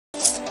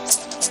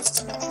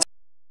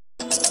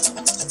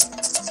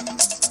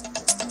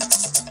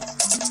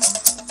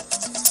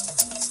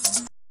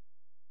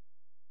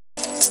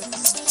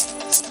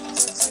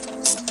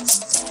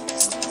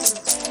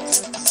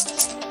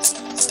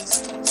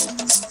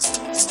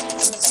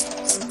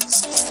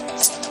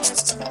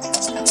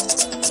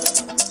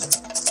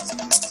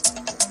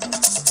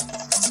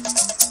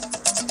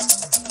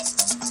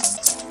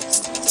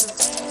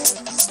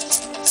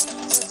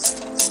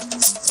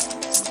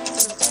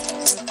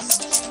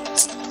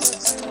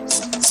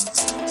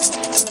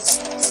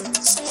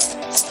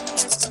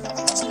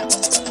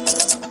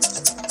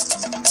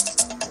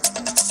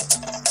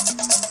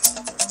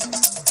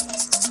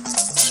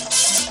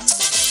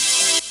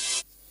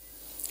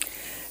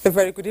A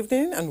very good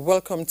evening and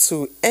welcome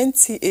to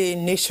NTA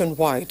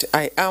Nationwide.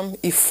 I am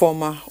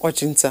Ifoma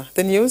Ojinta.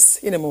 The news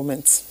in a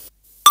moment.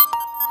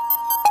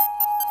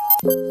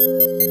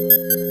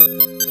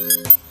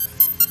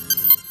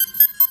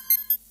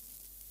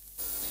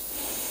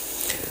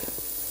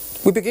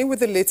 We begin with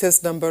the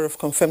latest number of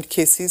confirmed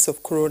cases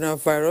of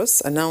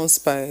coronavirus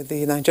announced by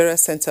the Nigeria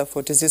Center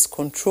for Disease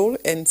Control,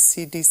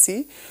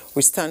 NCDC,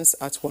 which stands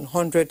at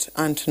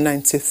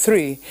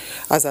 193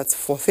 as at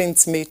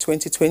 14th May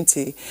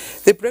 2020.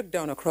 The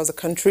breakdown across the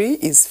country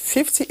is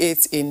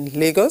 58 in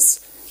Lagos,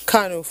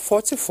 Kano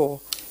 44,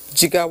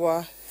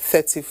 Jigawa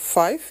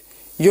 35,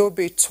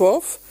 Yobe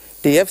 12,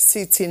 the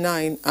FCT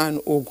 9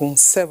 and Ogun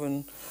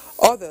 7.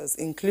 Others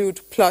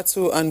include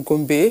Plateau and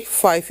Gombe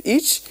 5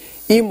 each,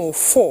 Imo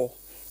 4,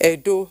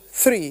 Edo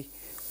 3,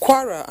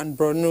 Kwara and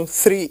Borno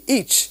 3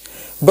 each.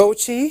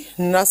 Bauchi,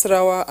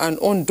 Nasarawa and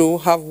Ondo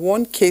have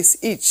 1 case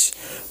each.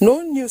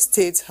 No new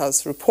state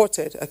has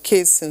reported a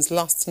case since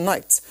last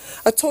night.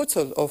 A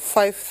total of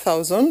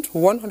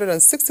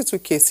 5,162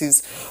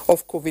 cases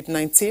of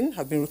COVID-19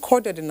 have been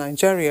recorded in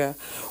Nigeria.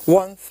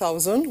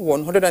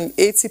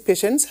 1,180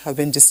 patients have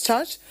been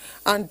discharged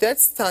and death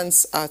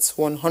stands at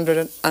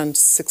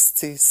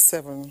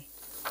 167.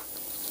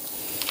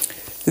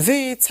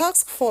 The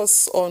Task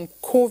Force on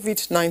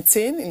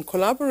COVID-19, in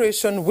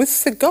collaboration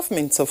with the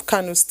government of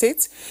Kano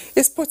State,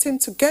 is putting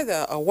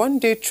together a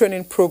one-day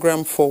training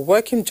program for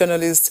working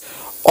journalists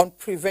on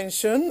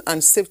prevention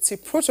and safety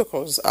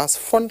protocols as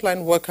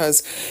frontline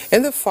workers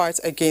in the fight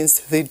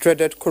against the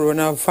dreaded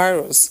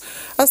coronavirus.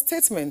 A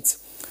statement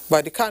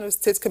by the Kano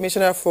State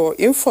Commissioner for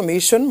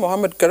Information,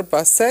 Mohammed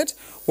Garba, said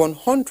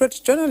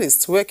 100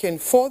 journalists working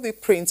for the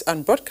print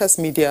and broadcast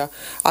media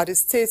at the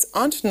state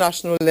and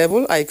national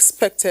level are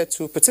expected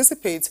to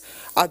participate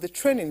at the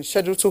training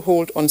scheduled to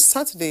hold on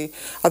Saturday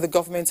at the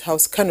Government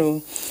House,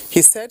 Kano.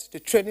 He said the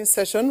training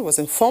session was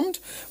informed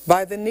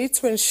by the need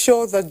to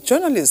ensure that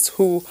journalists,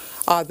 who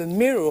are the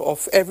mirror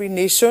of every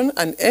nation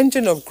and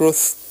engine of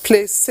growth,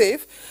 play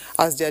safe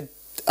as they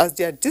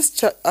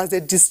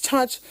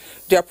discharge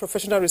their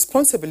professional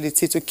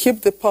responsibility to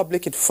keep the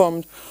public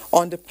informed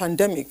on the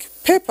pandemic.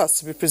 Papers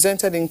to be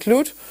presented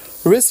include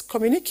Risk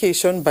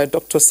Communication by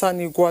Dr.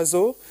 Sani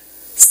Guazo,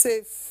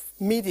 Safe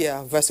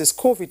Media versus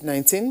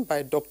COVID-19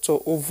 by Dr.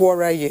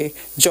 Ovoraye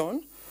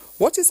John,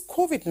 What is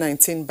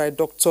COVID-19 by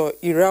Dr.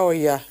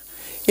 Iraoya,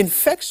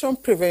 Infection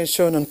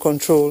Prevention and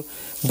Control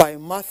by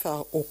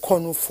Martha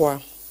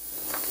Okonufwa.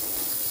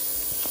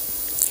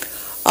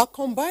 A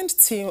combined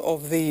team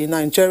of the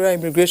Nigeria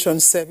Immigration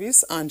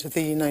Service and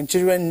the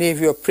Nigerian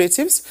Navy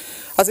operatives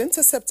has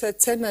intercepted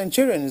 10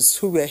 Nigerians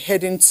who were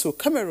heading to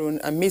Cameroon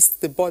amidst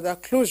the border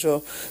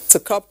closure to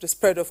curb the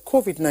spread of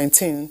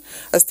COVID-19.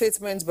 A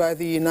statement by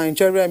the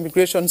Nigeria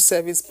Immigration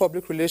Service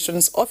Public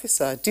Relations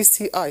Officer,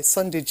 DCI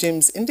Sunday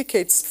James,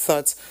 indicates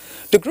that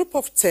the group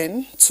of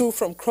 10, 2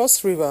 from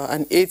Cross River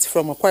and 8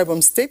 from Akwa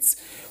Ibom states,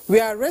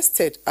 were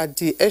arrested at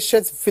the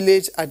Eshet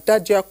Village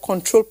Adadia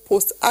Control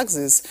Post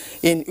Axis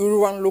in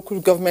Uruwan local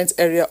government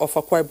area of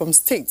Akwa Ibom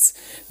State.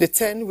 The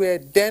 10 were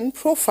then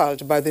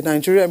profiled by the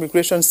Nigeria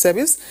Immigration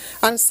Service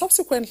and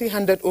subsequently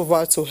handed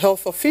over to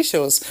health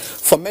officials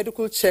for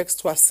medical checks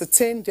to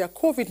ascertain their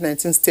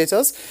COVID-19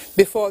 status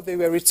before they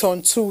were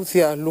returned to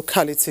their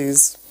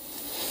localities.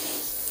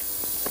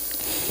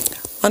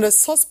 And the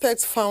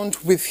suspects found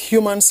with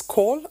human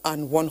skull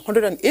and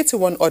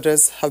 181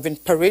 others have been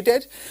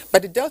paraded by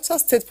the Delta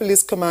State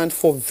Police Command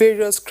for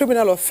various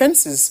criminal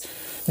offences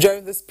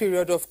during this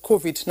period of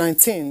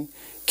COVID-19.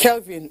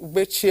 Kelvin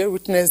Ubechie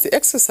witnessed the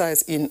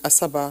exercise in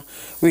Asaba.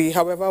 We,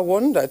 however,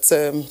 warn that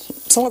some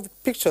of the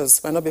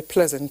pictures might not be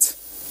pleasant.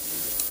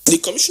 The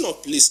Commissioner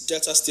of Police,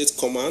 Delta State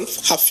Command,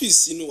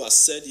 Hafiz Inuwa,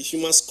 said the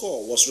human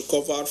skull was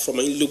recovered from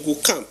an illegal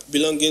camp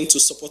belonging to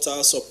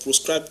supporters of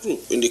proscribed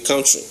group in the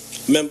country.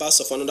 Members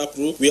of another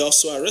group were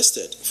also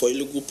arrested for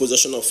illegal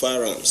possession of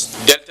firearms.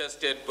 Delta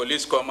State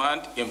Police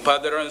Command, in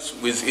furtherance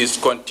with its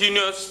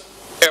continuous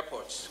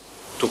efforts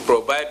to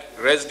provide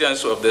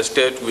residents of the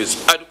state with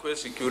adequate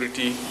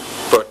security,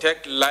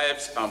 protect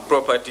lives and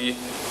property,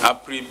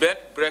 and prevent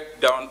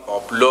breakdown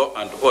of law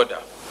and order,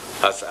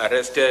 has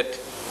arrested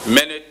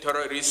many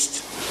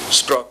terrorists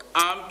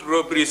armed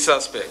robbery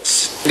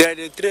suspects.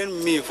 They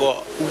trained me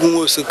for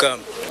Ugumosu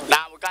camp.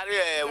 Now we carry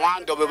carry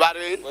one double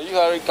barrel,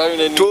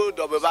 two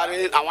double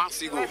barrel, and one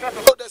single.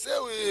 So they say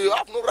we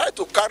have no right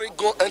to carry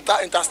gun enter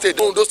interstate.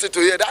 Those to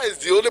here, that is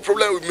the only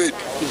problem we made.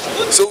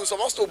 So we're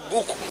supposed to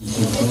book.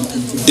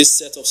 This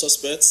set of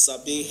suspects are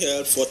being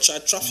held for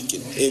child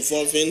trafficking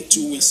involving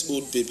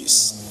 2-week-old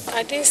babies.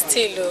 I didn't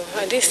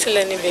steal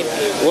any baby.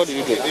 What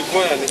did you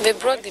do? They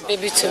brought the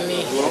baby to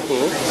me,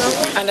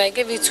 and I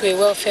gave it to a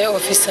welfare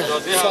officer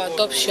for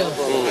adoption.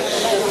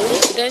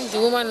 Then the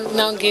woman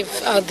now gave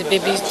out the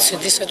baby to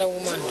this other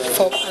woman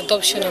for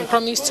adoption and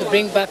promised to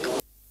bring back.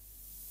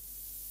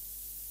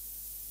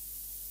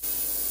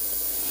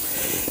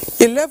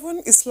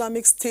 11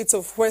 Islamic State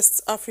of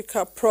West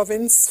Africa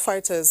province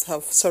fighters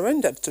have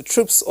surrendered to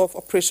troops of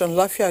Operation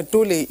Lafia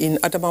Dole in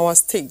Adamawa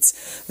State.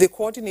 The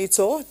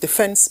coordinator,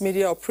 Defense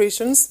Media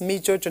Operations,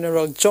 Major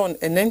General John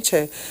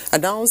Enenche,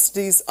 announced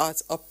this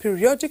at a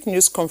periodic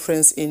news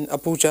conference in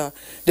Abuja.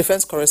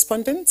 Defense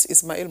correspondent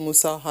Ismail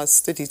Musa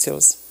has the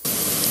details.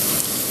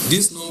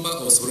 This number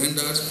of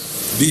surrendered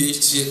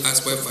BHT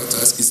ISWAP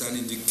fighters is an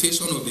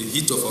indication of the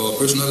heat of our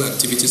operational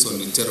activities on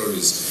the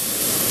terrorists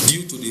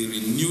due to the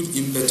renewed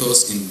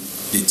impetus in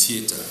the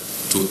theater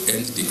to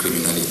end the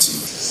criminality.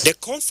 The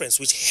conference,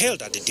 which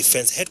held at the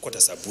Defense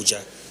Headquarters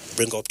Abuja,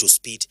 bring up to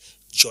speed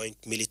joint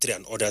military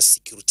and other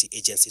security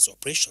agencies'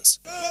 operations.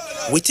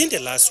 Within the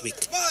last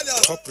week,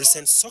 top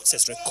recent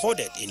success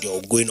recorded in the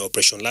ongoing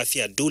Operation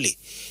Lafia Dole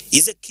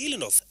is the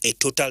killing of a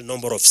total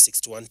number of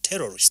 61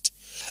 terrorists,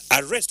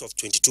 arrest of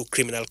 22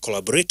 criminal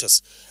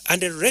collaborators,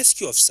 and the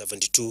rescue of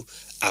 72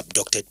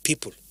 abducted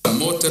people.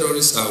 More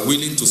terrorists are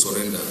willing to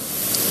surrender.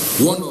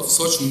 One of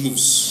such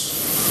moves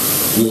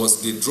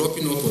was the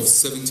dropping up of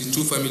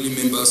 72 family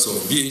members of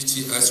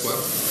BHT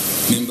ISWAP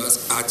members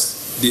at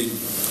the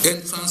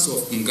entrance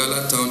of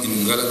Ngala town in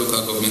Ngala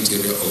local government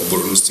area of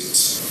Borno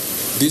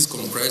State. This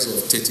comprised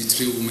of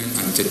 33 women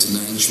and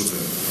 39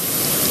 children.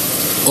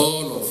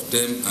 All of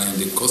them are in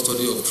the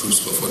custody of troops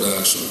for further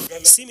action.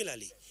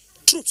 Similarly,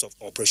 troops of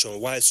Operation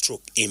Wild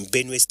Stroke in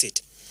Benue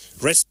State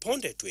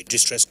responded to a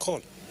distress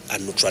call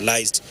and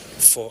neutralized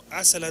 4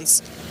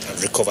 assailants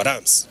and recovered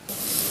arms.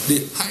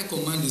 The High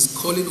Command is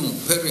calling on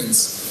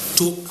parents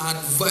to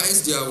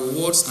advise their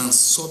wards and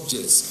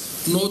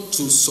subjects not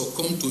to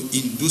succumb to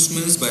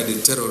inducements by the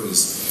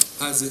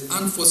terrorists, as the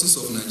armed forces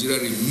of Nigeria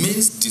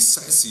remains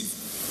decisive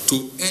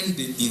to end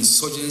the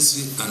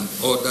insurgency and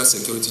other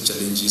security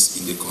challenges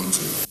in the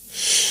country.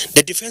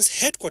 The Defense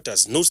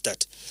Headquarters knows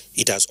that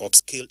it has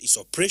upscaled its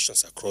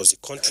operations across the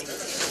country.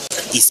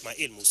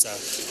 Ismail Musa,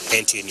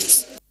 NTA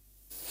News.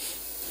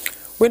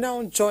 We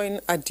now join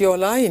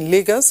Adiola in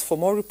Lagos for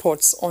more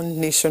reports on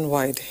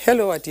Nationwide.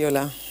 Hello,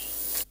 Adiola.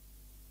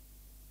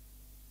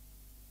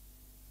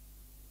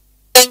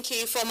 Thank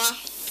you, Foma.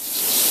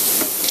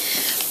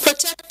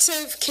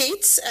 Protective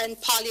kits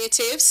and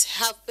palliatives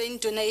have been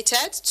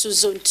donated to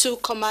Zone 2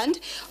 Command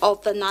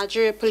of the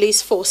Nigerian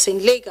Police Force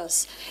in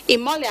Lagos.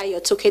 Imole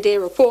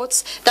Ayotokede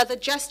reports that the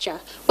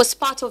gesture was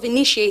part of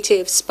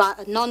initiatives by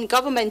a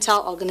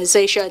non-governmental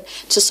organization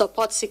to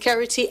support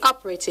security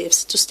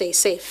operatives to stay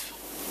safe.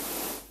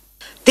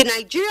 The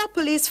Nigeria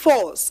Police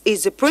Force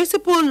is the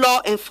principal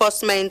law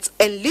enforcement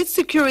and lead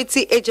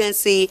security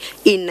agency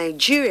in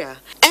Nigeria,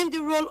 and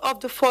the role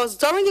of the force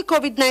during the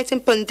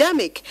COVID-19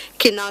 pandemic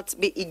cannot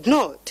be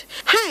ignored.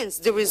 Hence,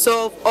 the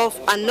resolve of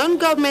a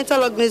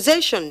non-governmental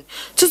organization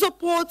to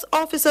support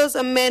officers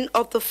and men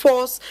of the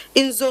force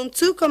in Zone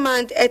 2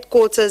 Command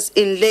headquarters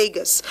in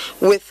Lagos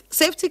with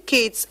safety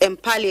kits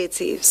and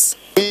palliatives.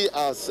 We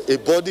as a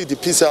body, the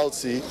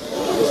PCLC,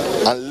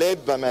 and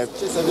led by my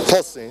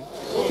person,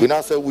 we now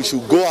say we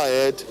should go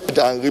ahead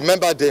and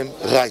remember them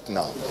right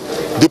now.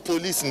 The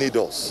police need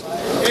us.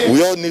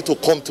 We all need to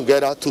come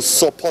together to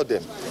support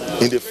them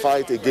in the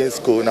fight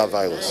against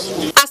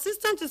coronavirus.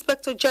 Assistant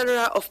Inspector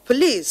General of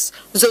Police,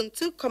 Zone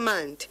 2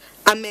 Command,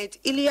 Ahmed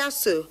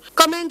Ilyasu,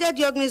 commended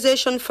the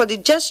organization for the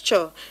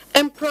gesture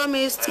and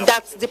promised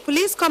that the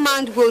police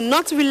command will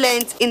not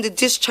relent in the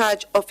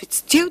discharge of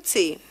its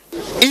duty.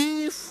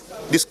 If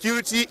the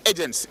security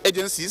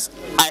agencies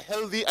are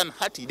healthy and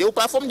hearty, they will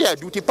perform their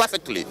duty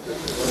perfectly.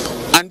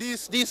 And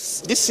these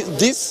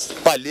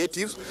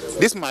palliatives,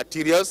 these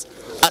materials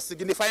are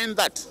signifying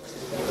that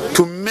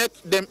to make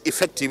them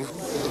effective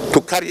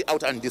to carry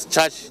out and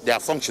discharge their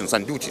functions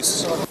and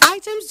duties.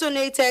 Items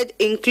donated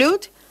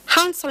include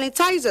hand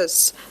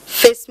sanitizers,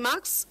 face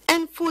masks,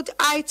 and food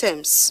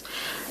items.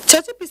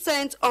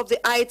 30% of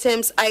the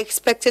items are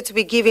expected to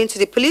be given to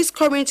the Police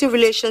Community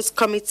Relations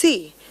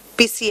Committee,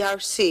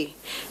 PCRC.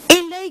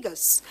 In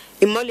Lagos,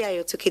 Imole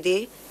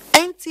Ayotokede,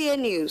 NTA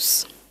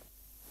News.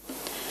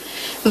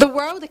 The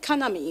world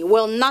economy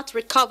will not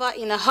recover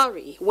in a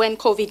hurry when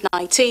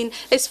COVID-19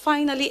 is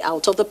finally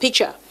out of the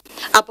picture.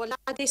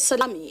 Abolade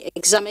Salami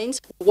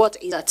examines what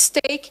is at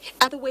stake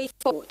and the way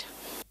forward.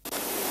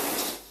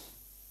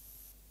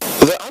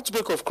 The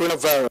outbreak of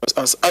coronavirus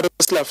has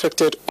adversely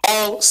affected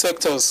all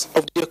sectors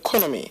of the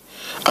economy,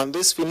 and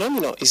this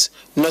phenomenon is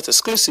not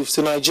exclusive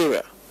to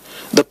Nigeria.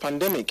 The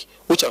pandemic,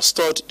 which has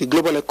stalled the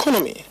global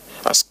economy,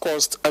 has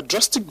caused a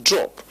drastic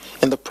drop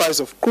in the price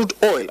of crude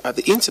oil at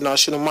the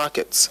international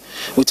markets,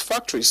 with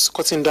factories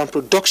cutting down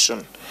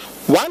production,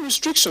 while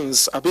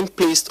restrictions are being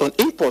placed on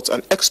import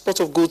and export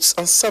of goods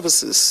and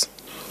services.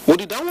 With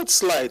the downward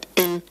slide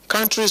in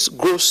countries'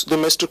 gross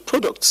domestic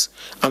products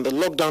and the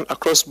lockdown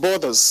across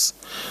borders,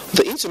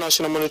 the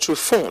International Monetary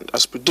Fund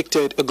has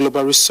predicted a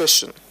global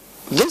recession.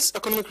 This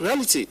economic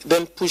reality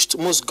then pushed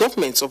most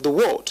governments of the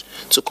world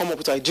to come up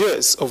with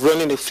ideas of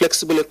running a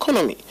flexible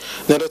economy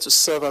in order to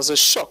serve as a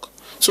shock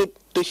to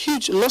the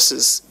huge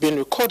losses being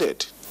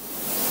recorded.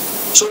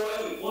 So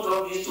when we put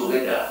all this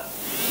together,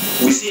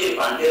 we see a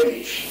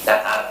pandemic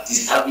that has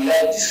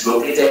destabilized,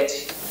 dislocated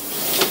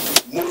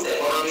most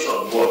economies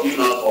of the world, if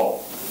not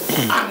all,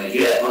 and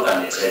Nigeria is not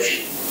an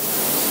exception.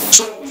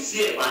 So we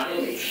see a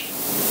pandemic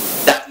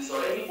that is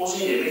already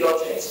posing a major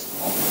threat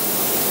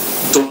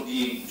to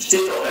the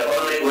state of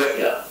economic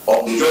welfare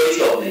of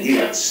majority of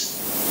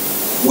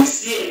Nigerians. We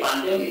see a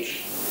pandemic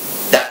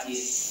that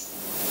is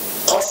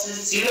causing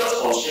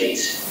serious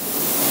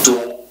constraints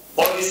to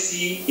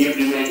policy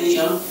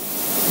implementation,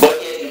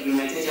 budget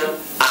implementation,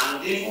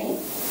 and even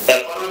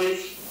economic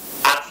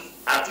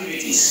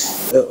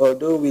activities.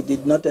 Although we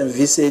did not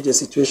envisage a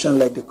situation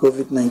like the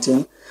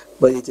COVID-19,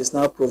 but it is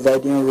now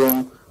providing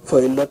room for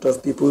a lot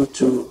of people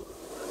to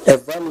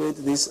evaluate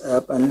this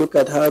app and look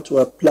at how to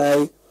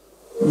apply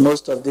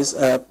most of this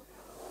app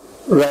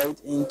right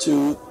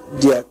into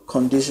their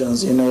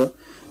conditions, you know,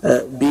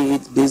 be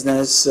it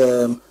business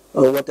or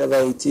whatever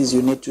it is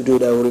you need to do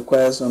that will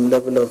require some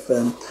level of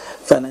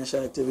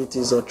financial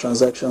activities or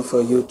transaction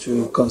for you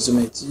to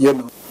consummate, you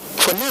know.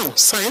 For now,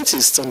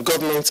 scientists and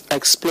governments are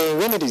exploring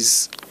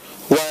remedies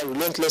while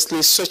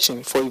relentlessly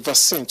searching for a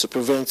vaccine to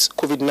prevent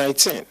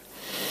COVID-19.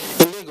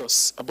 In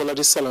Lagos,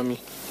 Abolade Salami,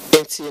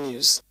 NTA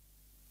News.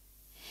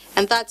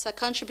 And that's a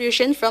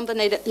contribution from the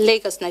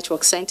Lagos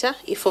Network Center.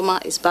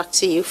 Ifoma is back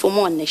to you for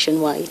more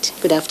Nationwide.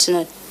 Good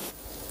afternoon.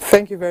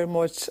 Thank you very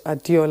much,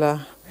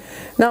 Adiola.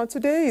 Now,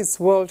 today is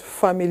World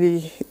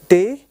Family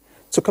Day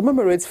to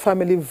commemorate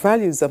family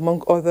values,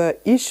 among other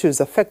issues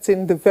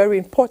affecting the very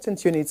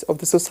important units of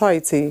the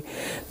society.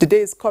 The day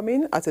is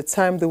coming at a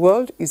time the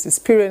world is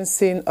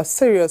experiencing a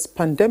serious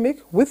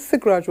pandemic. With the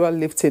gradual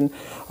lifting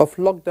of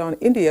lockdown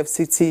in the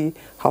FCT,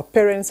 how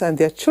parents and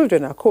their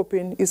children are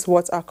coping is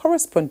what our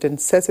correspondent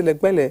Cecil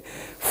Egbele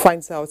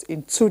finds out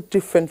in two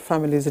different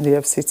families in the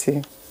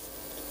FCT.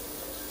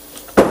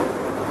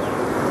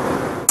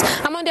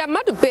 On the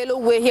Ahmadu Bello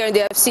way here in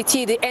the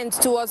FCT, the end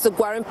towards the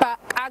Gwarimpa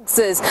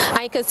axis,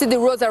 and you can see the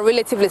roads are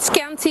relatively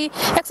scanty,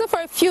 except for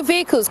a few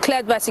vehicles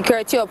cleared by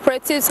security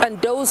operatives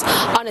and those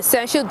on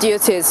essential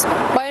duties.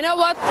 But you know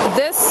what?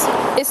 This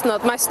is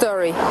not my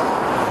story.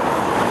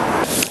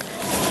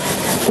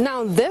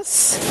 Now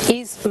this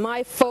is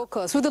my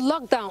focus. With the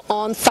lockdown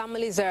on,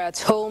 families are at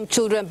home,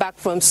 children back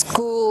from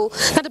school.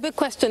 Now the big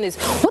question is,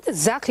 what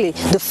exactly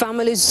do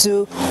families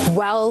do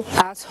while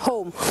at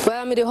home?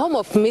 Well, I'm in the home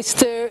of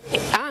Mr.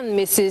 and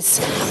Mrs.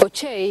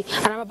 Oche,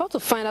 and I'm about to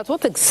find out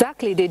what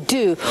exactly they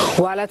do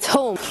while at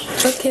home.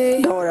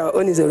 Okay. Don't worry, our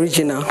own is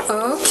original.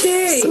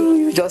 Okay. So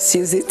you just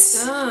use it.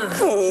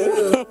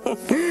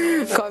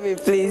 Come in,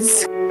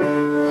 please.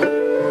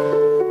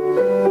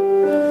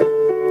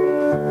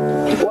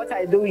 What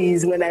I do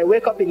is when I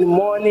wake up in the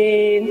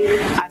morning,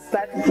 I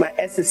start my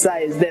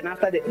exercise. Then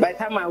by the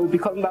time I will be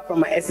coming back from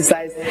my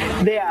exercise,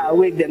 they are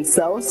awake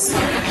themselves.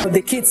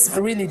 The kids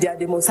really, they are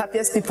the most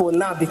happiest people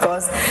now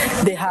because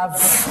they have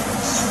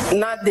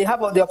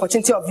the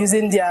opportunity of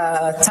using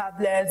their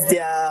tablets,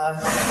 their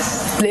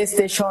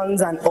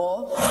PlayStations and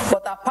all.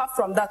 But apart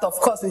from that, of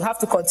course, we have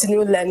to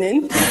continue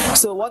learning.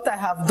 So what I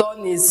have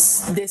done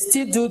is they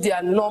still do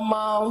their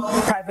normal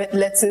private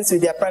lessons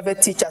with their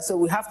private teacher. So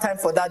we have time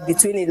for that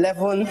between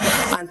 11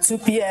 and 2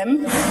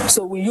 p.m.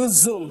 So we use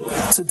Zoom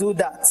to do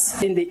that.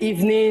 In the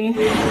evening,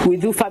 we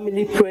do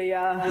family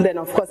prayer. Then,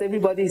 of course,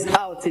 everybody is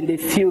out in the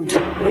field,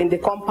 in the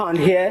compound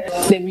here.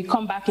 Then we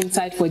come back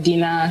inside for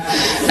dinner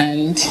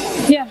and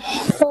yeah.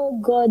 Oh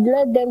God,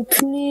 let them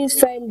please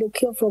find the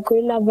cure for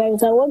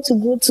coronavirus. I want to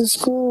go to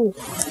school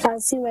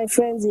and see my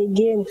friends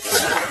again.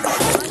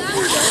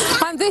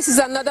 And this is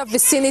another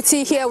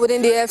vicinity here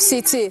within the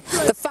FCT.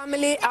 The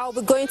family I'll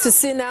be going to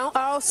see now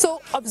are also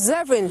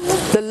observing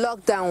the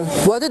lockdown.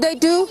 What do they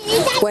do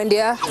when they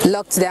are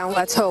locked down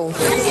at home?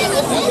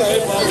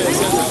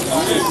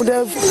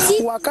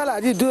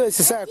 Wakala do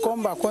exercise,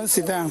 come back, one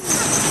sit down.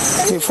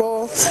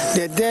 Before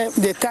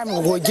the time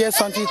we will get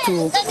something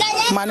to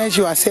manage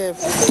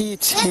yourself,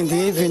 eat in the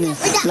evening,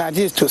 like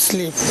this to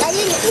sleep.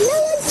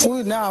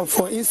 We now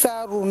for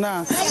inside room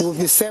now will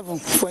be 7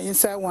 for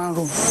inside one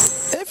room.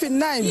 If in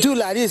 9 do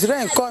like this,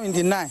 rain come in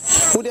the night.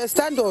 We they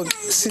stand or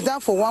sit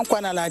down for one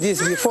corner like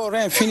this before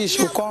rain finish.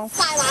 We come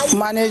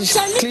manage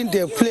clean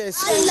the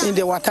place in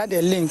the water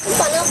the link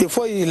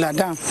before you lie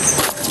down.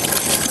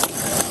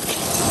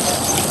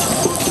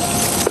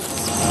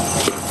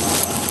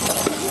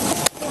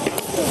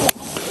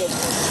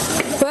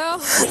 Well,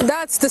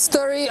 That's the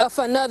story of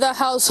another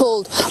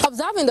household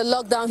observing the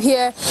lockdown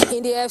here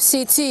in the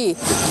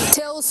FCT.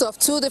 Tales of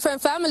two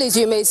different families,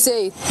 you may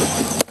say.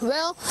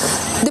 Well,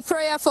 the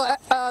prayer for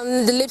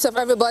the lips of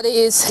everybody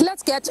is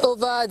let's get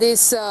over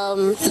this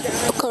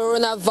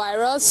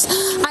coronavirus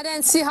and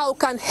then see how we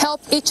can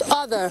help each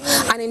other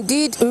and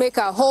indeed make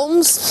our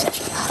homes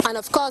and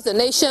of course the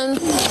nation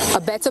a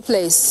better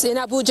place. In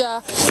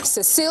Abuja,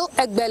 Cecile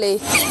Egbele,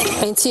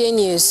 NTA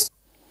News.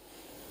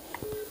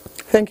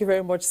 Thank you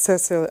very much,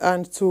 Cecil.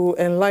 And to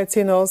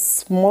enlighten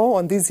us more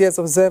on this year's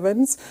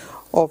observance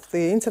of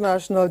the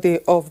International Day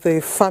of the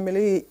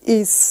Family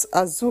is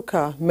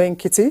Azuka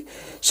Menkiti.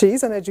 She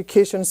is an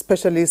education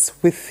specialist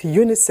with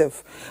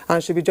UNICEF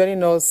and she'll be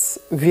joining us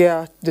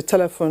via the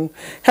telephone.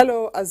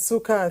 Hello,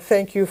 Azuka, and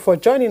thank you for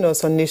joining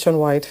us on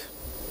Nationwide.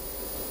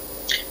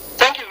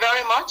 Thank you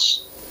very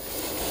much.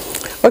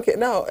 Okay,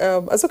 now,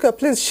 Azuka,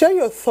 please share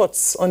your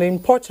thoughts on the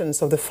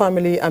importance of the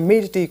family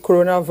amid the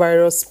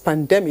coronavirus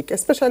pandemic,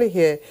 especially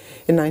here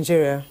in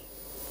Nigeria.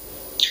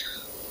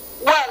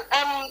 Well,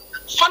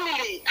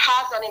 family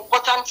has an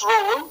important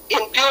role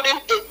in building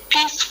a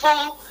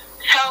peaceful,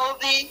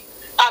 healthy,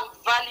 and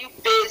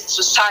value-based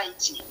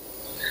society.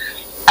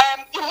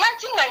 In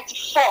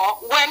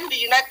 1994, when the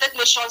United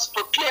Nations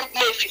proclaimed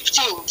May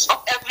 15th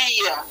of every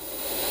year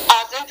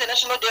as the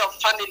International Day of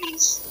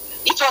Families,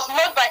 it was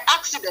not by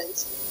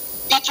accident.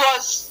 It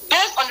was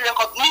based on the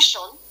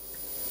recognition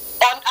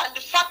and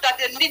the fact that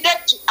they needed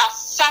to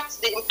assert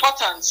the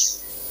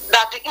importance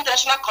that the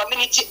international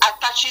community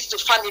attaches to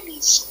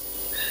families.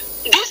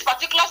 This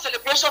particular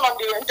celebration on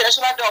the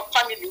International Day of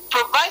Family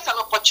provides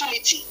an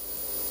opportunity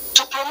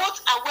to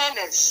promote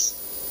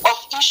awareness of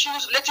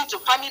issues relating to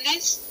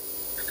families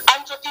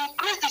and to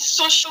increase the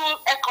social,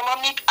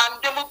 economic,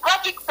 and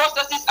demographic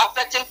processes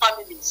affecting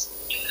families.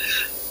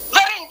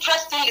 Very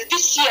interestingly,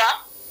 this year,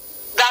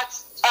 that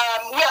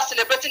we are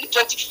celebrating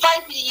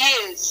 25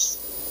 years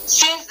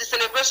since the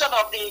celebration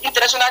of the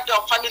International Day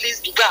of Families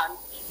began.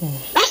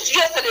 This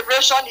year's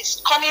celebration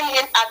is coming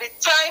in at the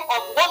time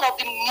of one of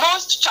the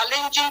most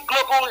challenging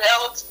global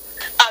health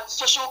and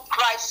social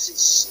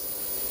crises.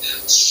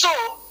 So,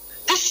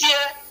 this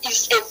year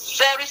is a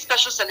very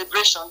special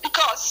celebration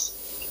because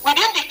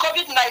within the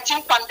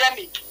COVID-19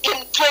 pandemic in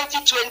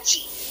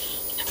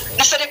 2020,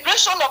 the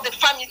celebration of the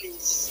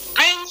families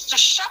brings to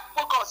sharp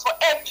focus for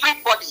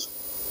everybody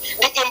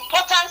the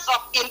importance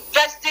of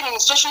investing in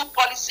social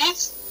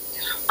policies,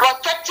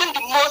 protecting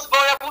the most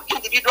vulnerable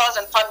individuals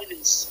and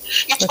families.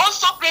 It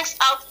also brings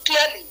out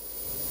clearly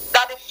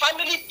that the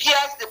family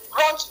bears the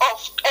brunt of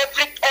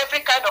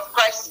every kind of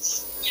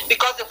crisis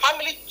because the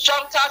family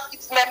shelters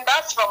its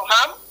members from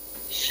harm.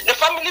 The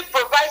family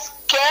provides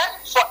care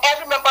for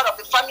every member of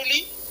the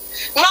family.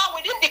 Now,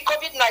 within the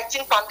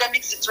COVID-19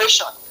 pandemic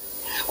situation,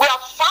 we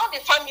have found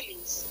the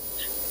families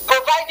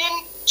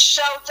providing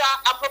shelter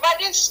and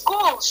providing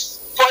schools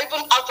for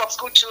even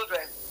out-of-school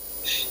children.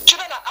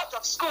 Children are out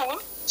of school,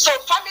 so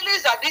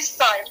families at this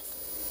time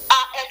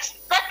are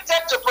expected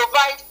to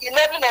provide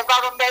enabling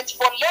environment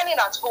for learning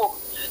at home,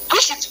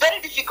 which is very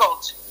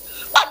difficult.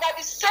 And at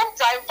the same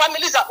time,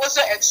 families are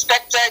also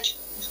expected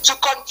to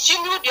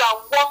continue their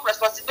work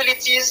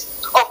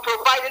responsibilities of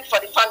providing for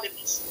the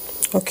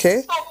families.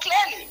 Okay. So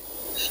clearly,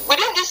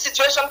 within this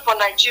situation for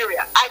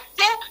Nigeria, I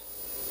think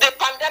the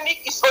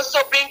pandemic is also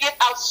bringing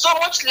out so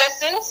much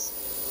lessons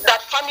that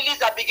families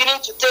are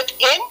beginning to take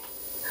in.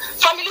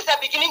 Families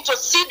are beginning to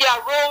see their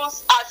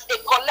roles as a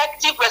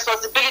collective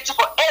responsibility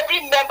for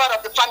every member of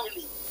the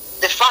family,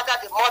 the father,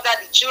 the mother,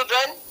 the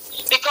children,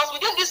 because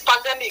within this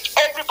pandemic,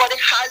 everybody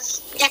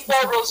has equal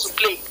roles to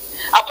play.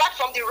 Apart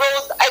from the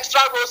roles, the extra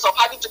roles of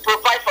having to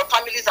provide for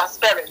families as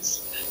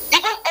parents.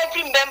 Even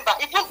every member,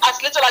 even as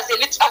little as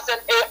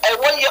a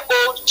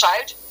 1-year-old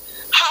child,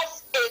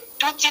 has a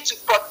duty to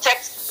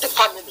protect the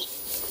family.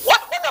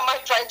 What am I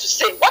trying to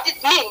say? What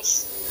it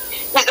means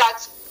is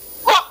that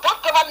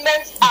both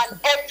governments and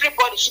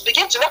everybody should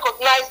begin to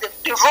recognize the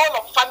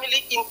role of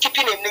family in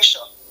keeping a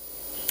nation.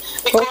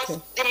 Because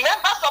the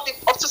members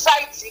of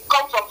society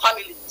come from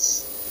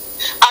families.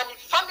 And if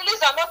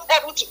families are not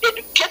able to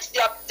educate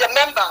their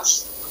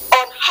members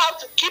on how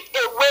to keep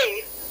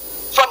away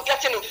from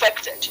getting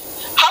infected,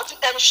 how to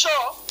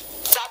ensure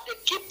that they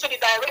keep to the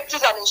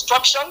directives and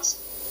instructions,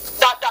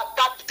 that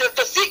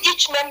to see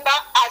each member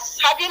as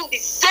having the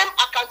same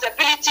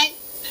accountability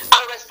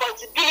and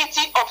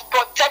responsibility of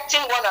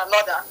protecting one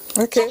another.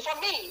 Okay. So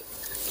for me,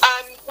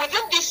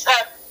 within this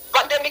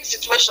pandemic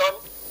situation,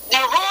 the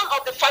role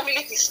of the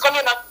family is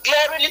coming out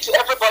clearly to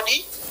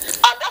everybody,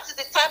 and that is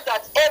the time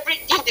that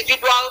every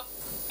individual,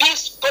 be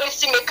it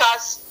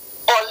policymakers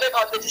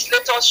or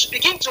legislators, should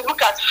begin to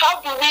look at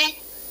how do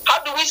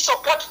we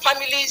support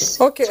families?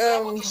 Okay,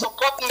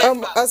 support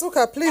members?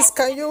 Azuka, please,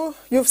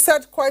 you've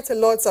said quite a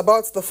lot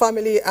about the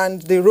family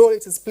and the role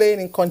it is playing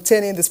in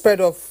containing the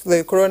spread of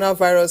the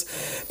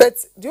coronavirus,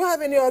 but do you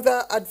have any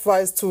other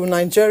advice to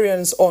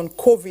Nigerians on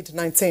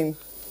COVID-19?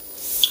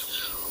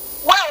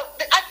 Well,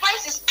 the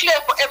advice is clear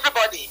for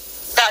everybody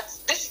that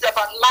this is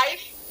about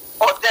life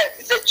or death.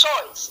 It's a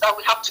choice that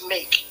we have to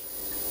make.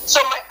 So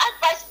my advice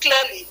advice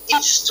clearly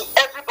is to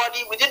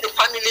everybody within the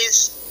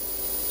families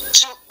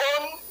to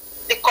own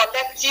the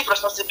collective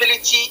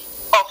responsibility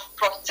of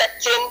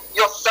protecting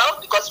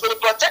yourself, because when you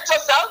protect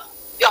yourself,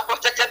 you have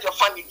protected your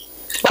family. You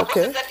have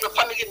protected your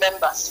family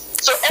members.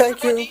 So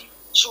everybody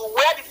should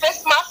wear the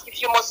face mask. If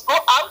you must go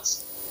out,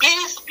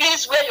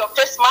 please wear your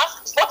face mask.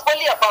 It's not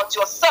only about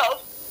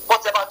yourself,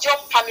 but about your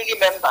family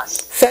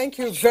members. Thank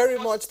you very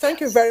much.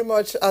 Thank you very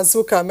much,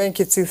 Azuka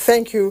Menkiti.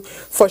 Thank you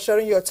for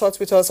sharing your thoughts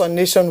with us on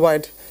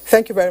Nationwide.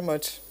 Thank you very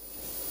much.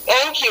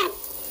 Thank you.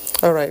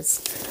 All right.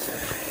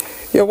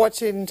 You're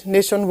watching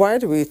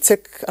Nationwide. We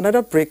take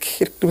another break.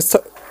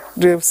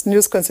 The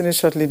news continues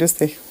shortly. Do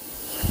stay.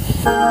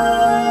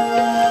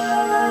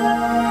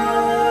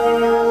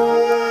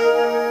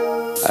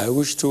 I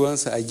wish to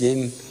once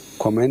again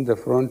commend the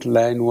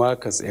frontline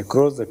workers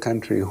across the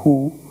country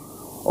who,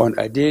 on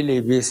a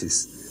daily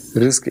basis,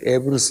 risk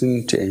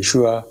everything to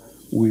ensure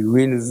we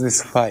win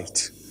this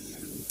fight.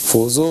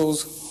 For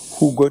those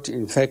who got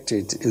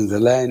infected in the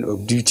line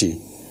of duty,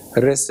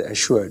 rest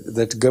assured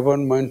that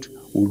government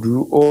will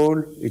do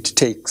all it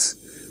takes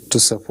to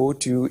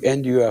support you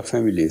and your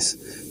families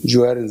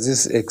during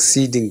this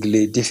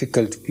exceedingly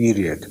difficult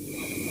period.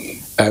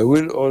 I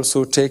will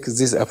also take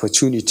this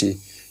opportunity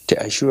to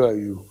assure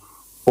you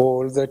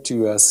all that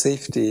your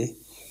safety,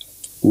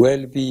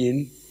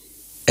 well-being,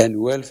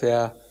 and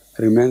welfare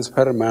remains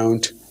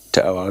paramount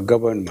to our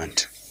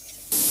government.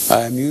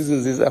 I am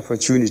using this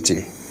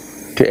opportunity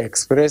to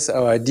express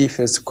our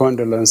deepest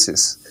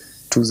condolences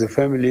to the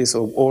families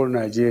of all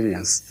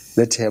Nigerians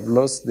that have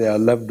lost their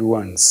loved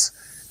ones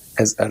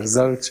as a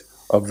result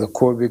of the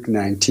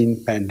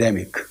COVID-19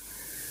 pandemic.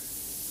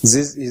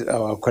 This is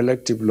our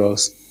collective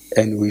loss,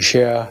 and we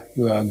share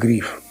your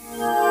grief.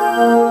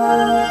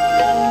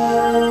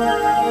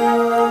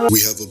 We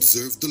have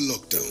observed the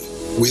lockdown.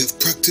 We have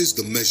practiced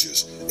the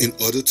measures in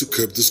order to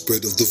curb the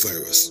spread of the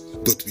virus,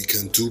 but we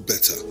can do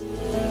better.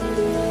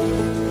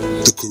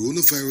 The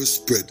coronavirus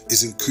spread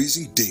is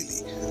increasing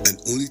daily,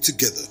 and only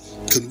together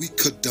can we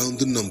cut down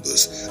the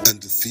numbers and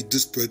defeat the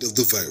spread of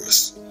the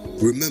virus.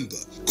 Remember,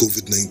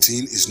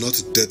 COVID-19 is not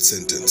a death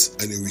sentence,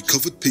 and a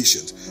recovered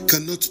patient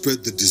cannot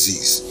spread the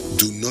disease.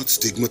 Do not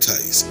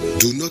stigmatize.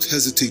 Do not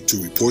hesitate to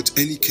report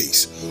any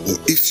case, or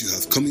if you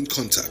have come in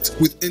contact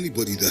with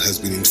anybody that has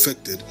been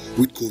infected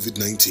with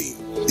COVID-19.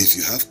 If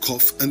you have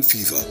cough and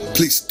fever,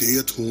 please stay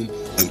at home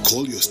and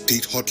call your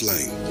state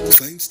hotline.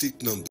 Find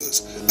state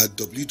numbers at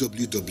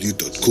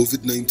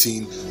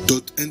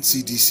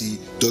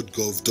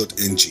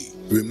www.covid19.ncdc.gov.ng.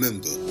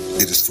 Remember,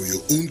 it is for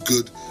your own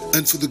good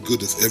and for the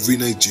good of every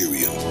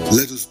Nigerian.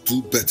 Let us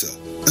do better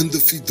and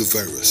defeat the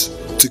virus.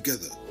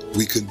 Together,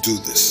 we can do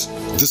this.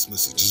 This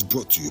message is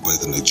brought to you by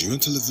the Nigerian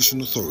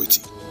Television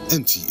Authority,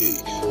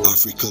 NTA,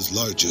 Africa's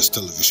largest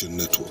television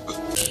network.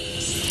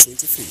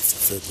 25th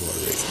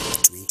February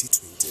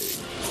 2020,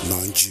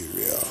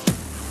 Nigeria.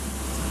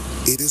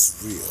 It is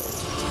real.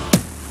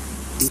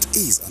 It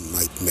is a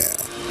nightmare.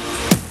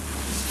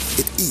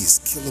 It is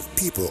killing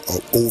people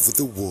all over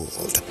the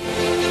world.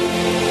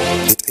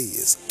 It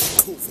is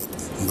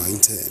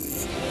COVID-19.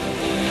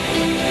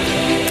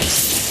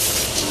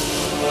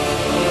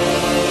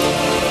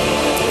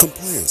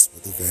 Compliance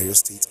with the various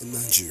states in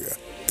Nigeria,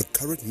 the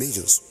current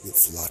measures will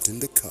flatten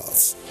the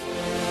curves.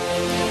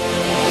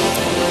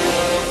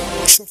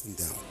 Shutting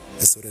down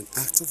is not an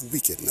act of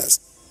wickedness,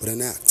 but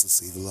an act to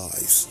save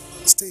lives.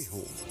 Stay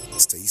home,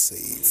 stay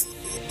safe.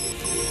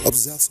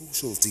 Observe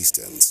social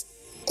distance.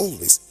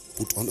 Always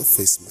put on a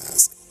face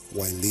mask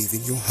while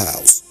leaving your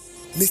house.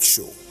 Make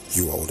sure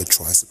you are on a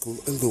tricycle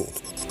alone.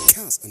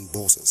 Cars and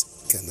buses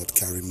cannot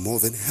carry more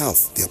than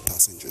half their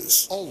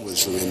passengers.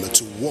 Always remember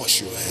to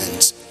wash your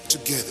hands.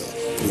 Together,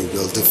 we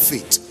will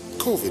defeat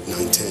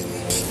COVID-19.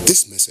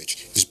 This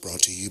message is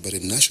brought to you by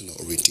the National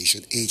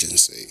Orientation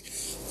Agency,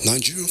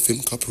 Nigerian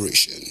Film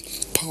Corporation,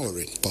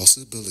 powering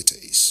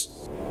possibilities.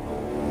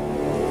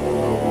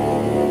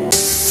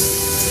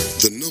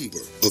 The number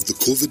of the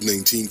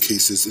COVID-19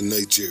 cases in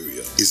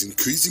Nigeria is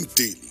increasing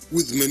daily,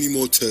 with many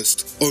more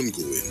tests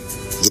ongoing.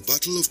 The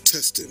battle of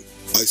testing,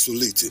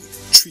 isolating,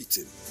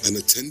 treating, and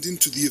attending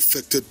to the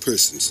affected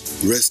persons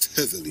rests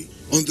heavily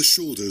on the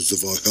shoulders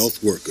of our health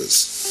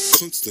workers,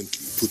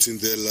 constantly putting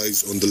their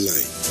lives on the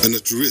line and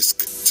at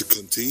risk to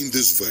contain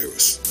this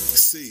virus,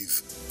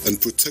 save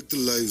and protect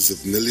the lives of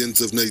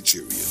millions of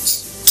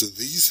Nigerians. To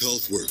these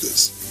health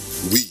workers,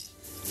 we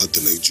at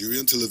the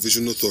Nigerian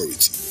Television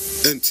Authority,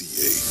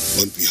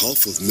 NTA, on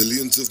behalf of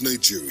millions of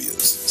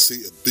Nigerians, say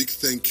a big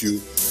thank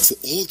you for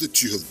all that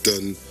you have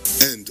done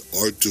and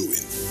are doing.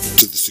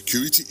 To the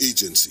security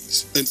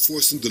agencies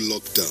enforcing the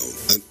lockdown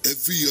and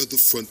every other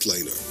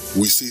frontliner,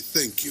 we say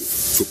thank you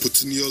for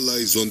putting your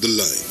lives on the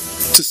line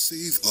to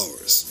save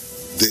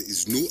ours. There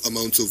is no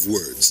amount of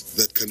words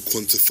that can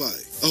quantify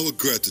our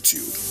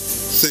gratitude.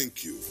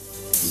 Thank you.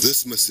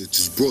 This message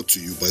is brought to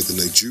you by the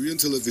Nigerian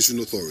Television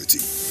Authority,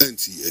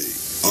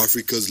 NTA,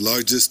 Africa's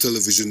largest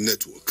television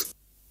network.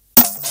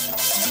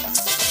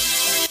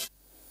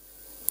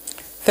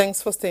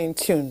 Thanks for staying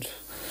tuned.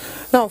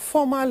 Now,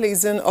 former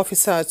liaison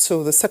officer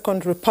to the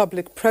Second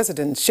Republic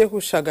President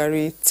Shehu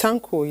Shagari,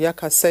 Tanko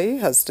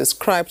Yakasei, has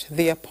described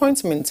the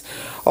appointment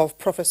of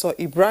Professor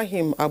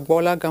Ibrahim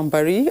Agbola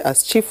Gambari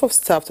as Chief of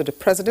Staff to the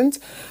President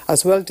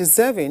as well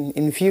deserving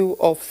in view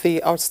of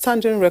the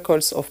outstanding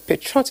records of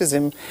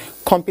patriotism,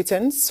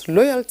 competence,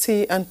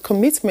 loyalty and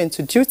commitment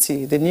to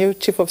duty the new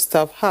Chief of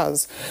Staff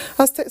has.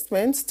 A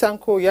statement,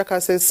 Tanko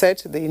Yakasei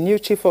said the new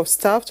Chief of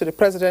Staff to the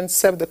President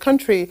served the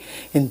country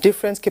in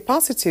different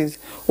capacities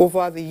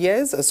over the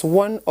years as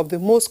one of the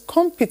most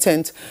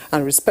competent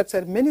and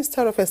respected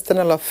Minister of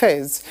External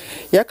Affairs.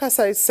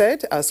 Yakasai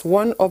said as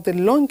one of the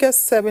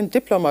longest-serving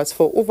diplomats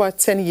for over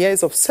 10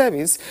 years of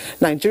service,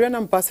 Nigerian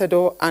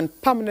ambassador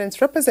and permanent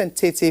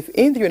representative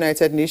in the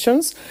United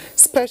Nations,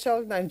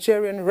 special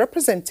Nigerian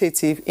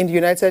representative in the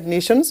United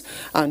Nations,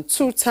 and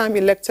two-time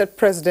elected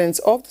president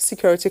of the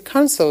Security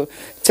Council,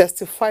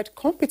 testified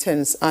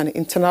competence and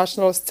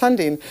international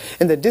standing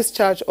in the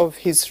discharge of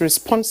his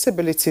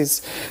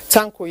responsibilities.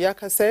 Tanko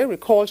Yakasai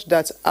recalled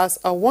that as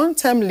a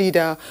one-time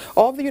leader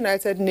of the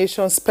United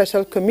Nations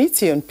Special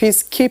Committee on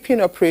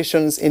Peacekeeping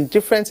Operations in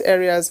different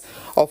areas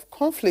of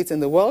conflict in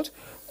the world,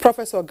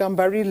 Professor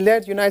Gambari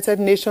led United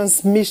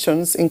Nations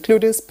missions,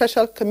 including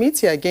Special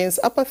Committee Against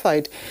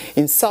Apartheid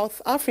in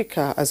South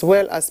Africa, as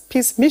well as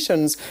peace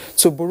missions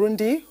to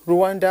Burundi,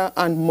 Rwanda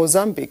and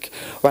Mozambique.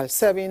 While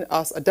serving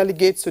as a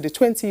delegate to the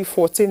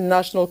 2014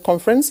 National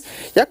Conference,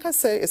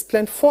 Yakasei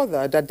explained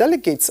further that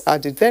delegates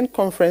at the then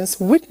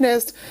conference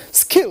witnessed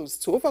skills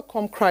to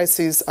overcome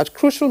crises at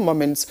crucial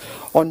moments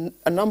on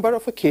a number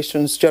of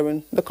occasions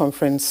during the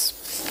conference.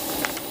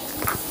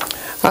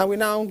 And we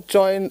now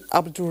join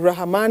Abdul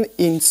Rahman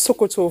in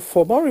Sokoto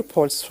for more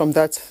reports from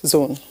that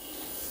zone.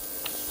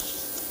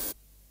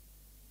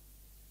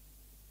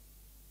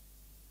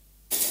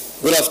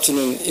 Good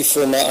afternoon,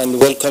 Ifoma, and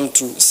welcome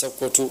to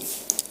Sokoto.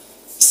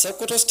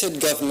 Sokoto State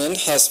Government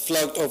has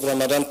flagged off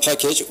Ramadan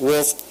package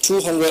worth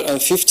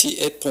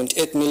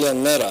 258.8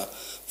 million naira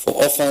for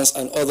orphans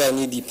and other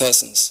needy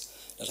persons.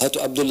 Dalhatu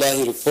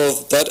Abdullahi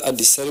reports that at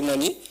the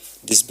ceremony,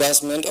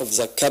 disbursement of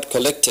zakat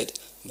collected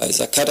by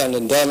Zakat and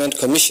Endowment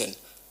Commission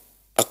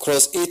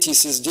across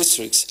 86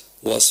 districts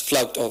was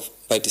flagged off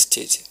by the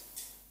state.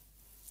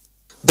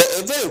 The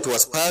event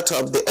was part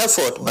of the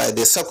effort by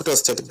the Sokoto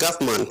State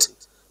Government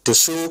to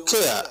show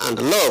care and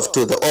love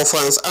to the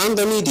orphans and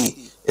the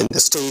needy in the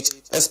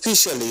state,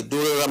 especially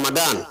during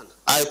Ramadan.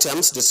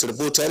 Items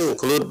distributed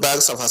include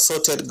bags of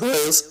assorted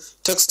grains,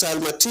 textile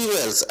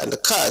materials, and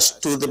cash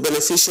to the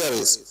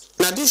beneficiaries.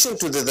 In addition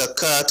to the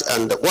zakat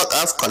and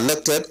waqf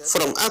collected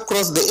from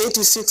across the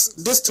 86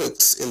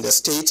 districts in the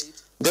state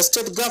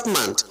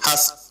government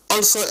has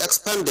also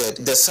expanded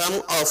the sum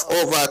of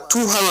over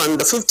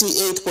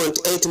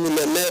 258.8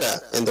 million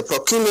naira in the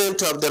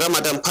procurement of the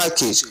Ramadan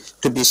package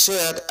to be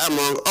shared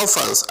among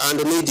orphans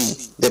and needy.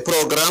 The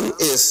program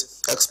is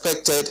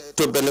expected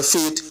to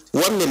benefit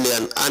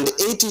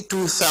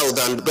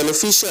 1,082,000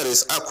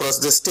 beneficiaries across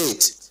the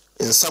state.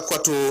 In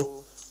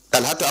Sokoto,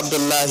 Dalhatu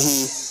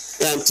Abdullahi,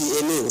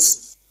 NTA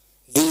News.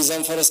 The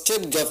Zamfara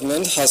State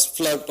Government has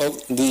flagged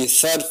off the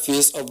third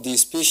phase of the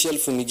special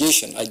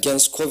fumigation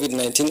against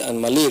COVID-19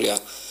 and malaria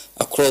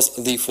across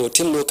the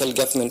 14 local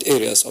government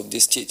areas of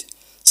the state.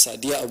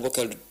 Sadia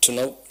Abubakar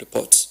Tunau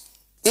reports.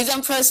 The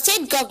Zamfara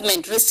State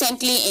Government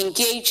recently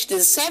engaged the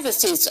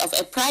services of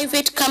a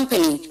private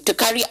company to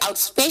carry out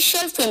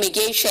special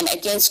fumigation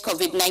against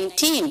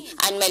COVID-19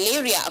 and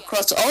malaria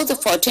across all the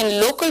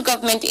 14 local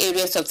government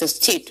areas of the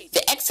state.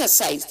 The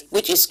exercise,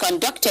 which is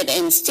conducted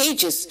in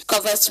stages,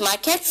 covers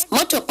markets,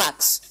 motor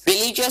parks,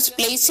 religious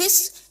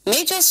places,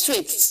 major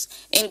streets,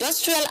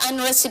 industrial and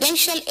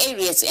residential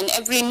areas in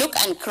every nook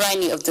and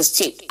cranny of the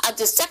state. As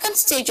the second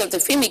stage of the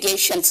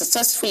fumigation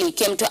successfully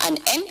came to an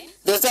end,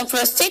 the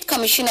Zamfara State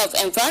Commissioner of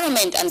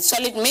Environment and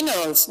Solid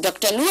Minerals,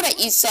 Dr. Nura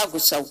Isa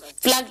Gusau,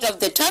 flagged off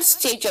the third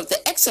stage of the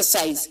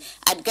exercise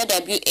at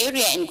Gadabu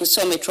area in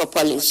Gusau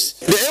Metropolis.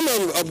 The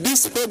aim of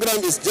this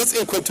program is just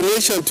in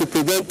continuation to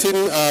preventing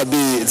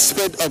the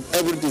spread of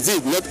every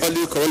disease, not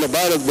only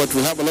coronavirus, but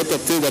we have a lot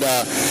of things that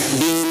are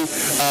being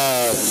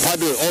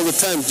paddled all the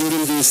time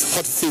during this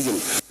hot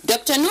season.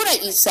 Dr. Nura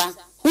Isa,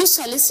 who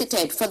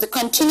solicited for the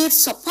continued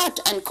support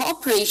and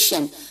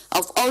cooperation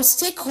of all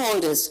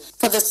stakeholders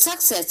for the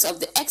success of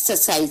the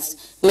exercise,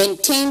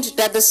 maintained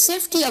that the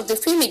safety of the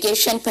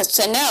fumigation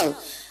personnel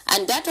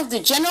and that of the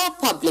general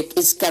public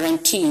is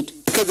guaranteed.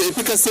 Because the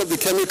efficacy of the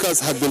chemicals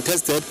have been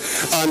tested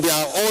and they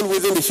are all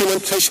within the human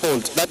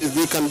threshold, that is,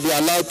 they can be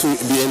allowed to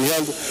be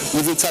inhaled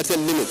within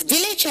certain limits.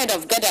 Village head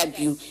of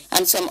Gadabu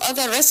and some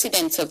other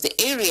residents of the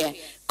area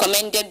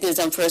commended the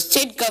Zamfara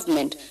State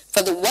Government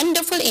for the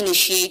wonderful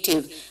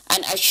initiative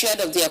and assured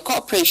of their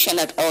cooperation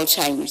at all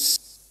times.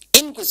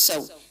 In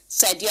Gusau,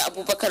 Sadia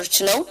Abubakar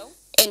Chino,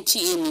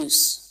 NTA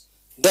News.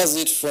 That's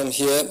it from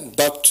here.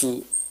 Back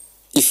to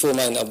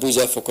Ifoma in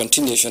Abuja for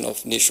continuation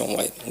of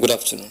Nationwide. Good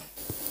afternoon.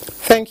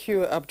 Thank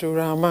you, Abdul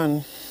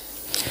Rahman.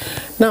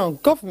 Now,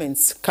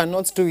 governments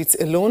cannot do it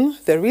alone.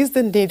 There is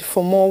the need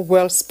for more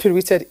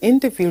well-spirited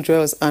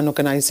individuals and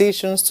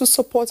organizations to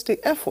support the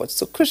efforts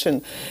to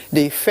cushion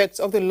the effects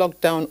of the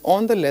lockdown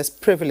on the less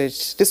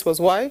privileged. This was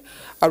why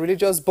a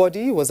religious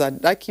body was at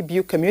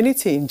Abuja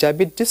community in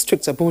Jabi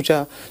district,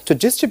 Abuja, to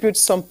distribute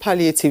some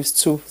palliatives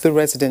to the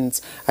residents.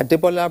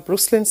 Adebola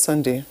Brucelin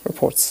Sunday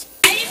reports.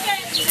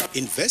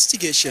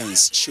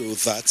 Investigations show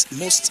that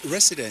most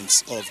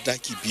residents of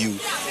Dakibu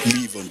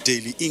live on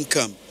daily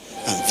income,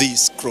 and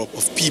this crop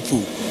of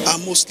people are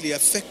mostly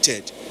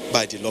affected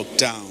by the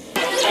lockdown.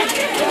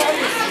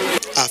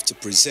 After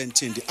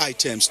presenting the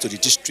items to the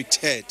district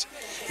head,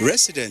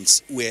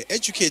 residents were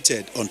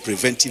educated on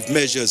preventive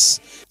measures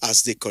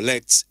as they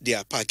collect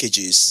their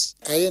packages.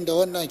 The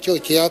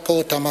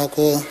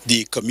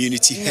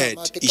community head,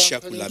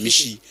 Ishaku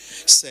Lamishi,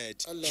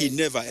 said he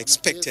never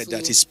expected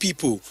that his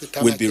people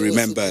will be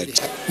remembered.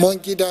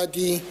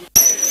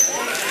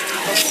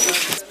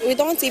 We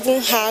don't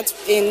even have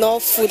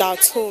enough food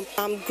at home.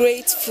 I'm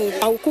grateful.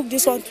 I will cook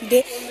this one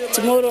today.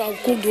 Tomorrow I will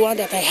cook the one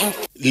that I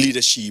have.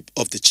 Leadership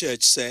of the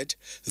church said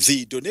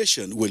the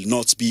donation will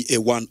not be a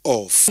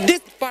one-off. This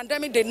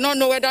pandemic did not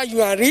know whether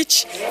you are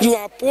rich, you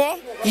are poor,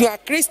 you are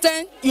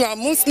Christian, you are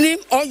Muslim,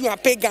 or you are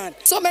pagan.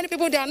 So many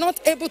people, they are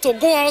not able to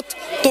go out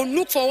to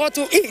look for what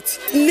to eat.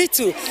 Need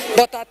to,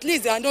 but at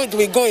least I know it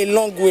will go a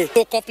long way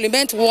to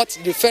complement what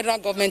the federal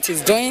government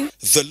is doing.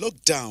 The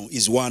lockdown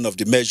is one of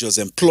the measures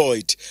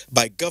employed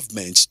by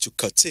government to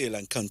curtail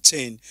and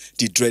contain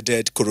the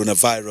dreaded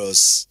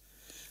coronavirus.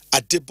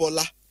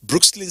 Adebola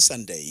Brucelin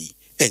Sunday,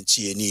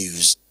 NTA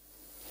News.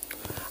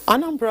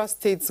 Anambra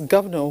State's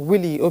Governor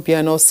Willie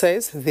Obiano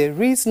says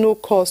there is no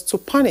cause to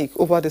panic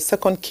over the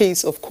second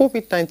case of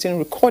COVID-19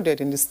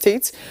 recorded in the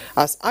state,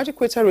 as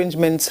adequate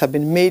arrangements have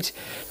been made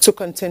to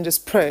contain the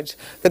spread.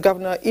 The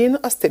governor, in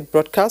a state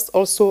broadcast,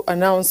 also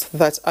announced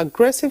that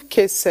aggressive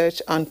case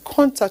search and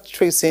contact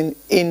tracing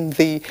in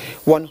the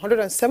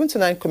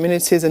 179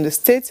 communities in the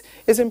state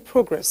is in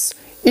progress.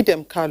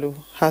 Idem Kalu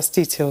has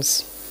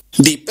details.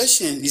 The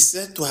patient is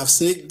said to have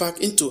sneaked back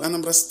into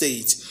Anambra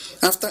State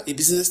after a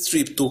business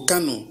trip to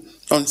Kano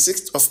on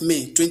 6th of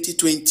May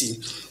 2020,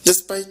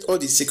 despite all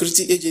the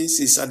security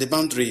agencies at the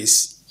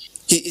boundaries.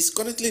 He is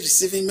currently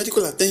receiving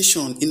medical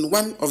attention in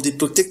one of the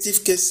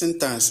protective care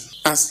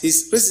centers, as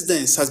his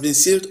residence has been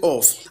sealed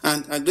off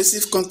and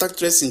aggressive contact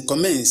tracing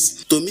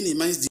commenced to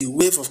minimize the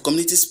wave of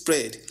community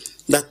spread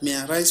that may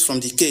arise from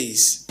the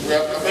case. We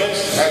have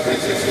commenced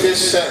aggressive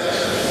case search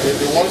in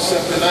the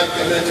 179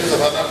 communities of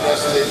Anambra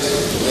State.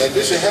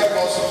 This will help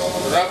us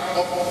ramp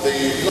up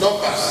the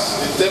numbers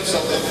in terms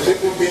of the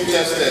people being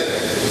tested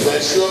to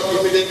ensure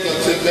immediate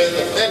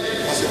containment of any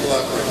possible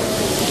outbreak.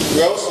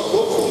 We are also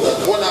hopeful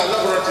that when our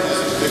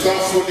laboratories become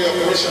fully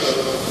operational,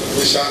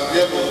 we shall be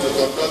able to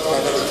conduct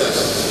another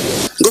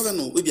test.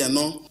 Governor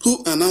Obiano,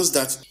 who announced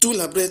that 2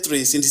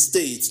 laboratories in the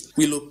state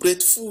will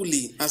operate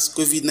fully as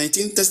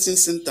COVID-19 testing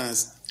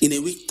centers in a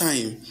week's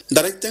time,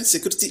 directed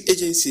security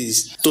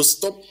agencies to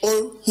stop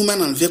all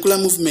human and vehicular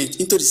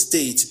movement into the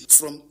state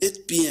from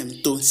 8 p.m.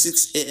 to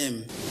 6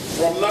 a.m.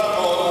 From now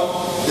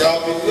on, there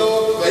will be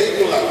no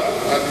vehicular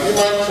and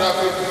human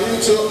traffic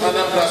into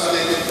Anambra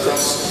State from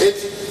 8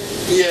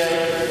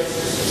 p.m.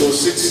 to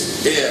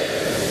 6 a.m.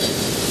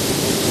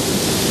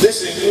 This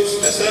includes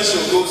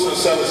essential goods and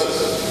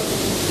services.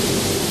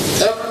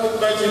 Every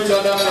movement into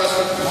Anambra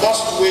State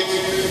must wait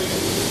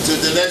to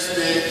the next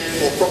day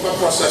for proper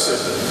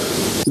processing.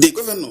 The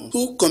governor,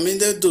 who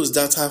commended those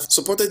that have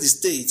supported the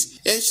state,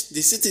 urged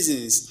the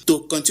citizens to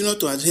continue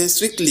to adhere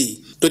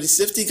strictly to the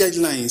safety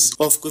guidelines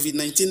of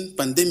COVID-19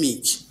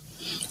 pandemic.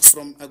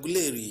 From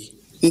Aguleri,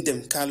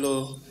 Ndem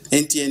Kalo,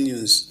 NTN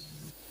News.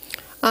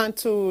 And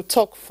to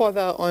talk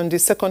further on the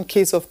second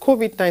case of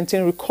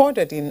COVID-19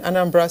 recorded in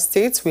Anambra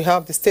State, we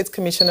have the State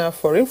Commissioner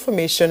for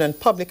Information and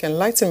Public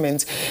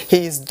Enlightenment.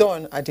 He is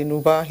Don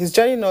Adinuba. He's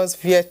joining us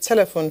via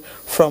telephone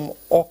from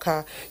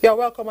Oka. You are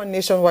welcome on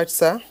Nationwide,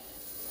 sir.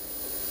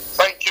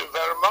 Thank you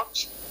very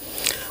much.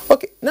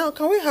 Okay, now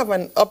can we have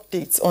an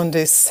update on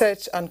the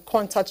search and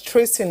contact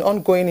tracing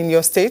ongoing in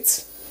your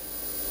state?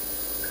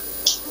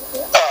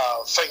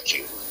 Thank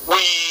you.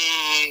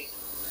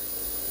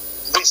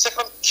 The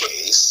second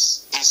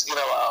case is in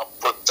our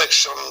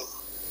protection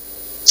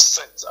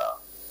center.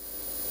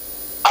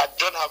 I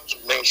don't have to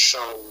mention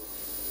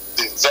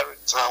the very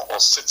town or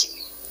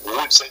city in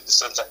which the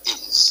center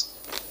is.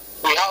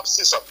 We have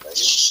 6 of them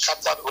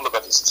scattered all over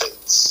the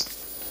states,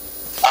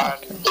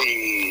 and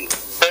the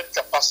bed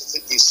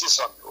capacity is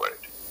 600.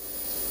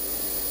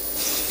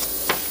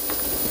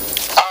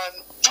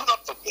 And do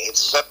not forget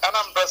that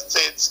Anambra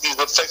State is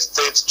the first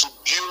state to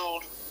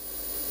build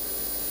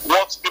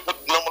what people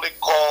normally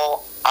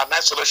call an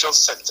isolation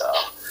center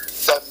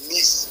that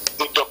meets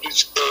the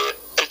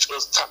WHO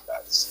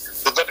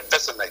standards, the very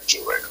best in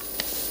Nigeria.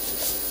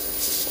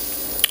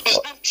 He's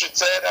been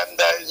treated and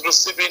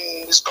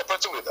is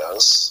cooperating with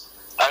us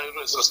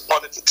and is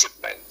responding to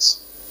treatment.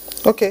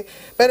 Okay,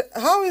 but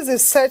how is the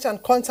search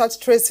and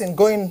contact tracing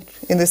going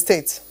in the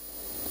state?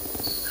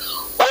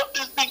 Well,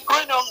 it's been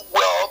going on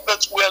well,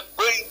 but we are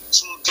going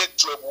to get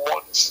to a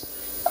more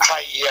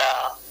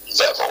earlier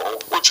level,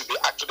 which will be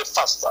actually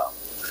faster.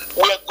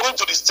 We are going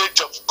to the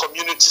stage of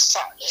community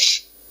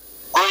search,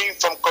 going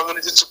from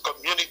community to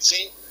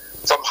community,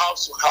 from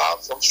house to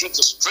house, from street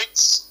to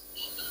streets,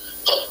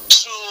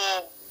 to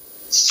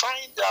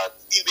find out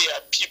if there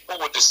are people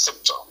with the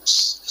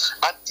symptoms.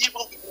 And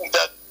even people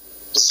without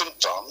the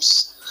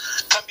symptoms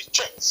can be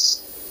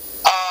checked.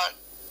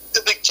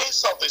 In the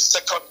case of the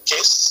second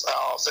case,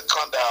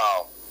 second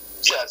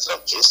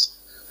case,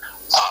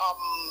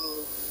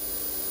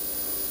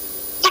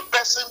 the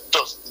person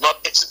does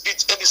not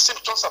exhibit any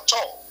symptoms at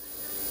all.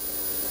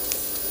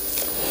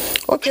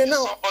 Okay,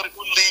 now somebody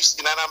who lives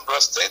in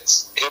Anambra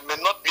State, it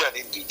may not be an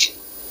individual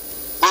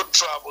who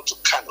traveled to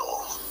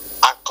Kano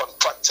and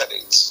contracted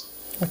it.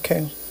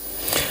 Okay.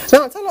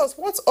 Now tell us,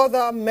 what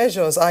other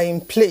measures are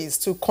in place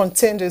to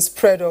contain the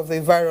spread of the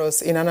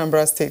virus in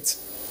Anambra State?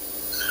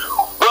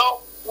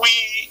 Well,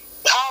 we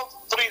have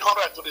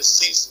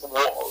 326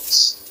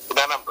 wards in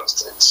Anambra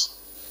State.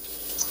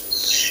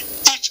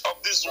 Each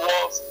of these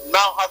wards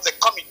now has a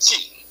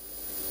committee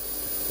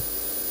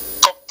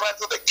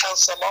comprised of the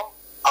councillor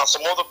and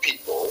some other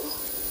people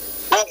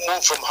who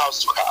move from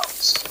house to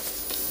house.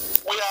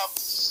 We have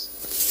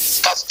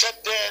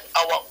cascaded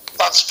our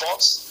task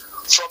force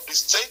from the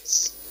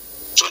states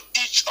to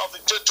each of the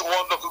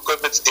 21 local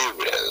government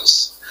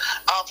areas.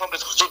 And from the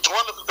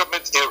 21 local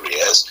government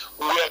areas,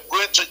 we are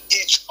going to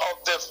each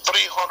of the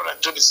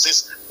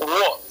 326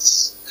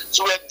 wards.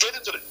 So we are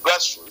getting to the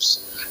grassroots.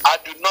 I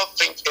do not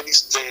think any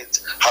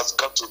state has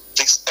got to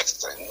this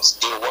extent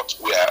in what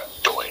we are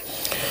doing.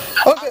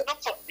 Okay. And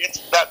don't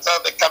forget that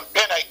the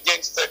campaign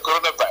against the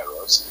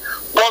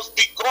coronavirus was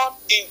begun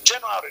in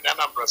January in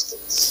Anambra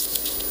State.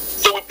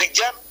 So we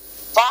began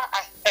far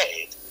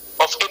ahead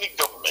of any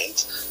government,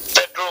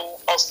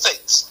 federal or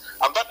state.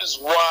 And that is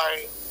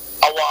why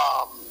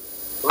our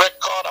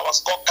record, our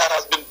scorecard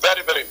has been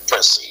very, very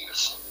impressive.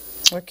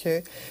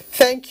 Okay.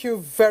 Thank you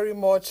very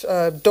much,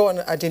 Don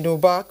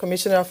Adinuba,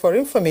 Commissioner for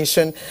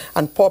Information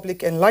and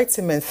Public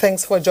Enlightenment.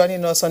 Thanks for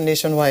joining us on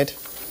Nationwide.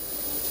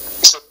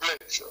 It's a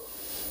pleasure.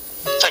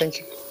 Thank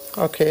you.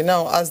 Okay,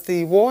 now as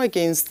the war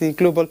against the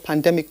global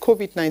pandemic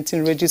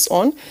COVID-19 rages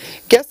on,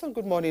 guests on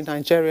Good Morning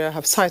Nigeria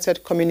have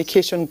cited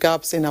communication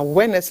gaps in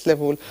awareness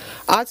level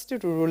at the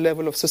rural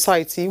level of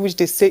society, which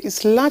they say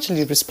is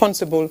largely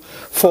responsible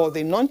for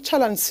the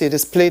nonchalancy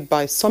displayed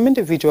by some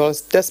individuals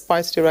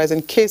despite the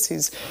rising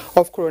cases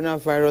of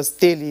coronavirus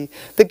daily.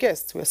 The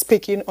guests were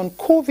speaking on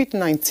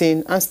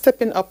COVID-19 and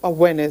stepping up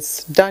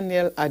awareness.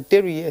 Daniel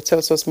Aderiye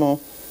tells us more.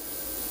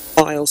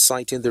 While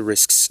citing the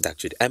risks that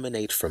could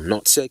emanate from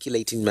not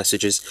circulating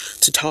messages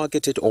to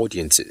targeted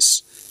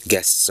audiences,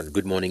 guests on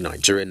Good Morning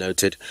Nigeria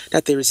noted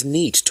that there is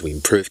need to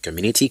improve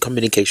community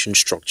communication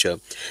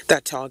structure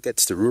that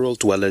targets the rural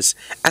dwellers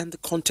and the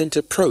content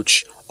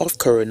approach of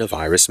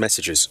coronavirus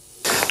messages.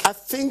 I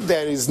think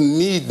there is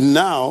need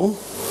now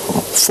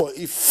for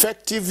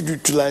effective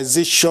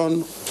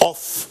utilization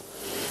of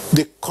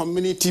the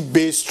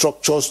community-based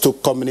structures to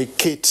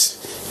communicate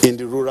in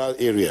the rural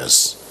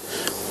areas.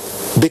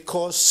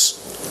 Because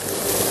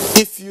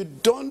if you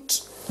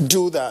don't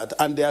do that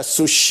and they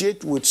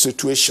associate with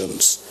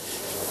situations,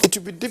 it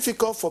will be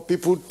difficult for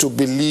people to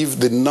believe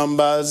the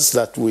numbers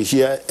that we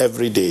hear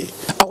every day.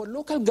 Our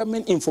local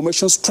government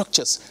information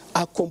structures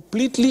are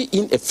completely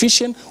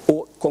inefficient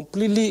or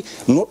completely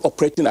not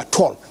operating at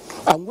all.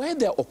 And where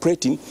they are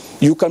operating,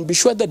 you can be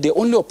sure that they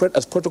only operate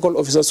as protocol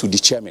officers with the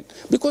chairman.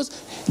 Because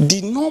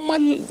the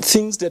normal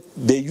things that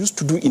they used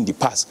to do in the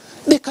past,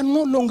 they can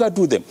no longer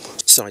do them.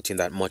 Citing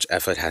that much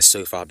effort has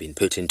so far been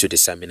put into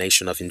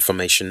dissemination of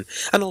information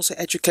and also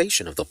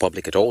education of the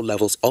public at all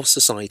levels of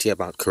society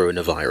about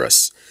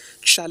coronavirus.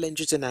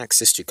 Challenges in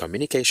access to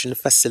communication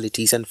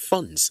facilities and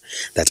funds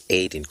that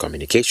aid in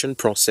communication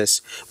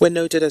process were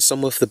noted as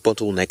some of the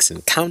bottlenecks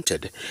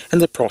encountered in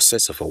the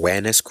process of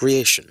awareness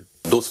creation.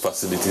 Those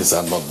facilities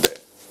are not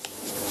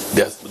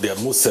there. They are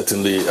most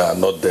certainly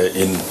not there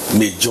in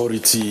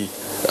majority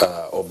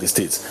of the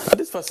states. And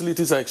these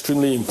facilities are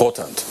extremely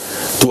important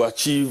to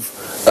achieve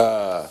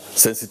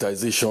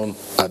sensitization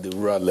at the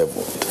rural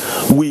level.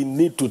 We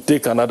need to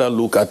take another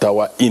look at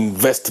our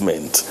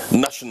investment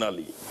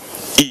nationally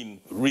in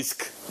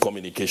risk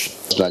communication.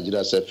 Nigeria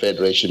as a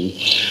federation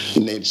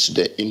needs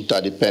the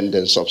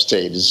interdependence of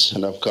states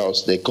and of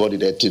course the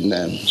coordinating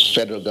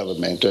federal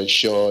government to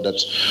ensure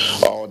that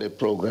all the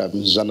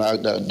programs and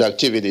the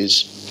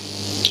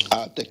activities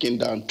are taken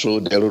down through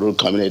the rural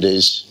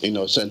communities,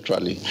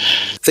 centrally.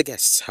 The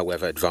guests,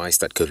 however, advised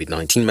that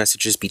COVID-19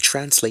 messages be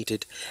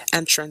translated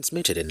and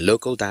transmitted in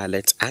local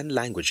dialects and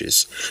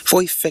languages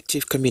for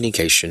effective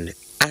communication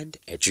and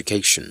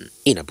education.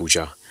 In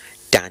Abuja,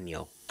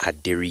 Daniel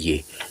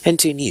Aderiye,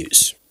 NT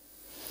News.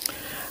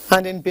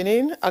 And in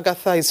Benin,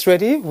 Agatha is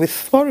ready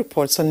with more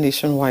reports on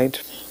Nationwide.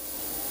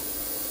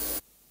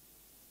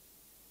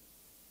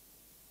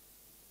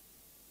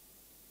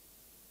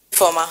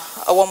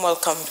 A warm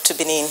welcome to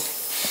Benin.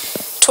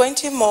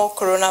 20 more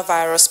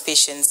coronavirus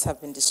patients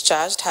have been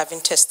discharged, having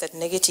tested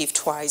negative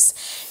twice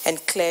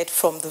and cleared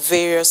from the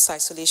various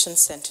isolation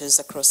centers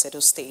across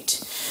Edo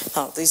State.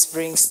 Now, this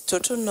brings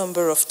total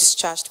number of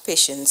discharged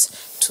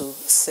patients to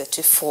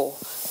 34.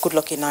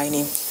 Goodluck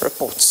Inaini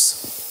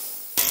reports.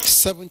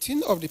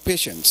 17 of the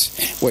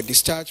patients were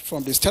discharged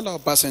from the Stella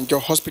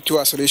Obasanjo Hospital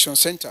Isolation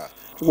Center,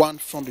 1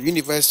 from the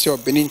University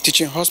of Benin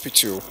Teaching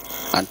Hospital,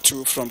 and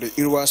 2 from the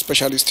Irwa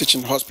Specialist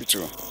Teaching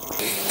Hospital.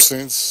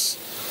 Since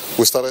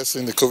we started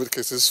seeing the COVID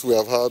cases, we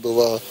have had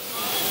over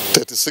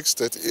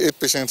 38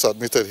 patients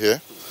admitted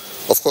here.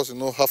 Of course, you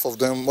know, half of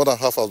them, more than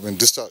half, have been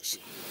discharged.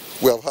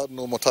 We have had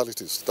no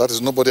mortalities. That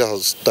is, nobody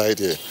has died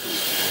here.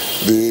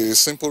 The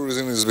simple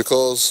reason is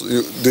because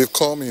they've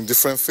come in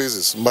different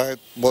phases, mild,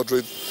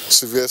 moderate,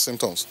 severe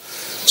symptoms.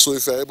 So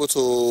if you're able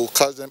to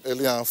catch them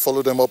early and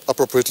follow them up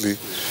appropriately,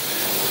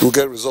 you'll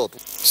get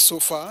results. So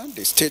far,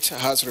 the state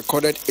has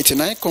recorded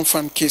 89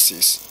 confirmed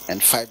cases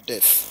and 5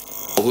 deaths.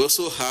 We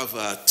also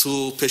have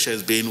 2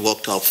 patients being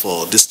worked up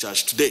for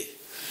discharge today.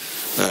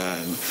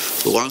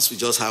 Once we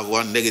just have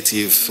 1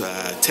 negative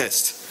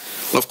test.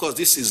 Of course,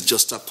 this is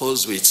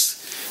juxtaposed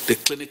with the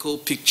clinical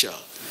picture,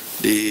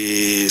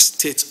 the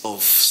state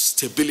of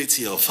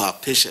stability of our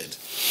patient.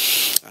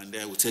 And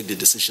then we take the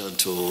decision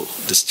to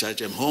discharge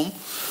them home.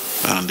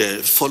 And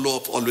the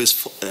follow-up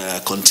always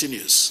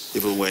continues,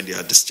 even when they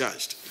are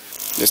discharged.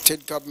 The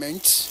state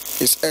government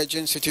is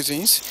urging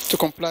citizens to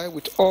comply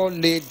with all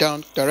laid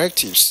down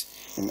directives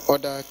in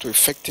order to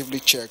effectively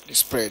check the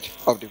spread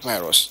of the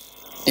virus.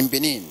 In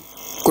Benin,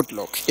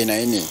 Goodluck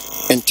Inaini,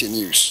 NT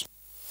News.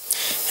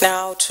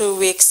 Now, 2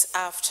 weeks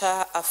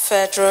after a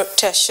federal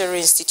tertiary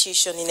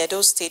institution in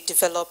Edo State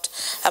developed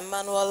a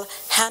manual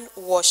hand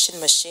washing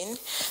machine,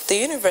 the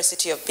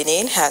University of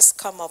Benin has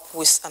come up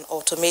with an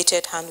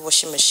automated hand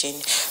washing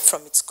machine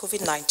from its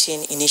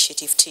COVID-19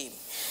 initiative team.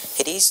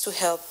 It is to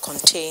help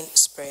contain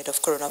spread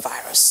of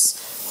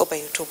coronavirus.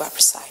 Obayutuba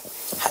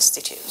Presai has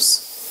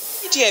details.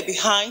 The idea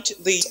behind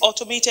the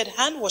automated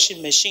hand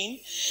washing machine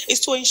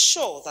is to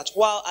ensure that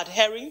while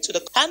adhering to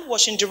the hand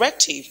washing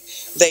directive,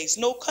 there is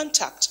no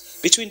contact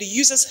between the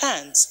user's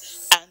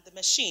hands and the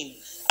machine,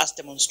 as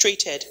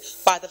demonstrated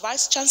by the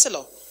Vice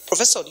Chancellor,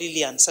 Professor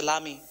Lilian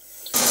Salami.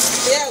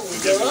 There we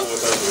go. Wow.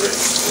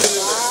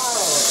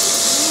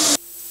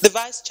 The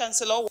Vice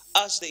Chancellor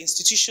urged the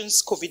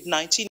institution's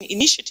COVID-19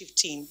 initiative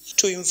team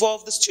to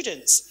involve the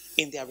students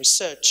in their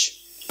research.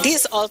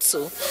 This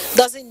also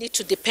doesn't need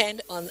to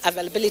depend on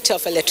availability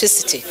of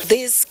electricity.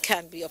 This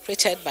can be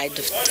operated by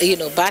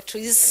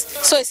batteries.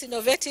 So it's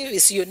innovative,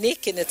 it's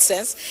unique in its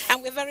sense,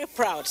 and we're very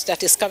proud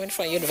that it's coming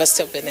from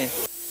University of Benin.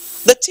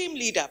 The team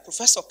leader,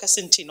 Professor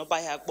Kesintin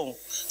Obayagbon,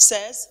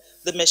 says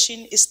the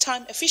machine is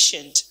time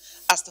efficient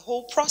as the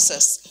whole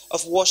process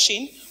of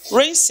washing,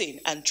 rinsing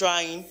and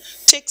drying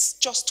takes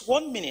just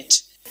 1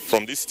 minute.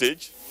 From this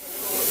stage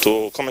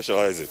to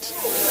commercialize it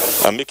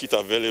and make it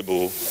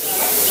available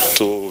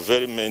to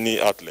very many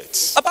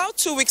outlets. About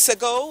 2 weeks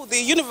ago,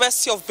 the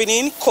University of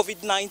Benin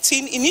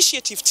COVID-19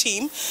 initiative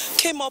team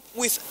came up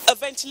with a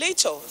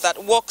ventilator that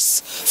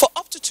works for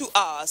up to 2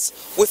 hours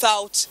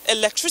without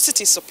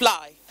electricity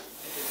supply.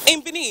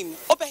 In Benin,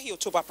 Obehi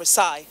Otoba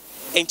Presai,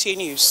 NTA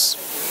News.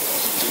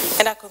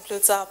 And that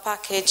concludes our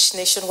package.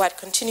 Nationwide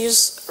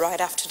continues right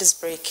after this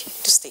break.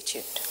 To stay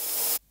tuned.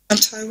 I'm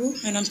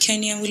Taiwo and I'm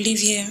Kenya. We live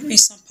here in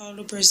Sao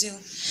Paulo, Brazil.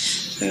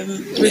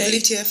 We've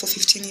lived here for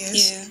 15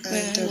 years.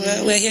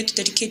 Yeah, we're here to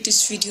dedicate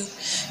this video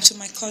to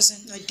my cousin,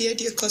 my dear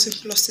cousin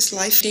who lost his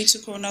life due to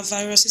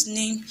coronavirus. His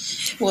name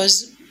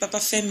was Baba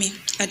Femi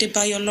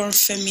Adebayo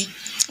Femi.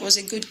 He was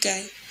a good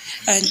guy.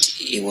 And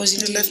he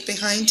was left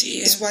behind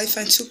his wife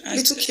and 2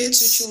 little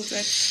kids, 2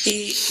 children.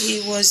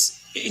 He was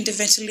in the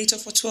ventilator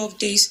for 12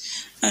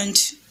 days and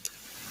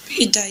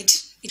he died.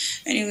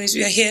 Anyways,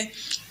 we are here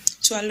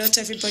to alert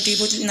everybody,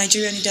 both in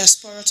Nigeria and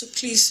diaspora, to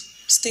please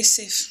stay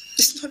safe.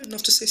 It's not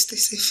enough to say stay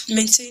safe.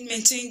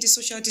 Maintain the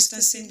social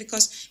distancing,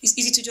 because it's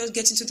easy to just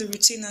get into the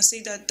routine and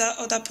say that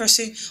other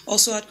person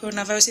also had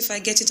coronavirus. If I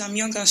get it, I'm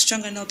young and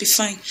strong and I'll be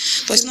fine.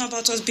 But it's not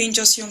about us being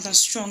just young and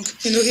strong.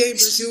 You know, here in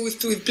Brazil,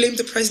 we blamed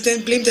the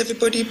president, blamed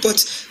everybody,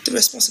 but the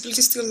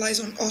responsibility still lies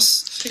on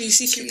us.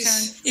 Please, if you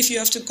can, if you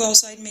have to go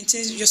outside,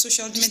 maintain the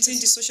social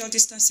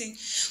distancing.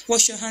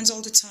 Wash your hands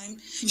all the time.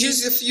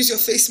 Use your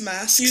face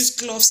mask. Use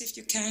gloves if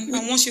you can.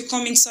 And once you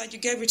come inside, you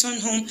get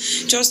returned home,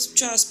 just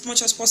try as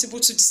much as possible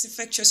to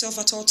disinfect yourself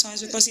at all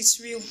times, because it's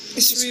real.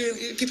 It's real.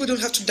 People don't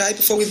have to die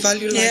before we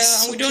value life.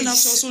 Yeah, and we don't have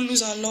to also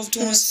lose our loved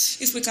ones.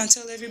 If we can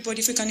tell everybody,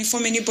 if we can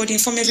inform anybody,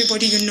 inform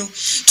everybody you know,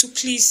 to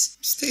please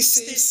stay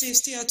safe,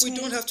 stay at home. We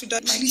don't have to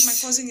die. My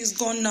cousin is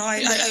gone now.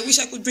 I wish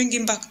I could bring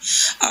him back.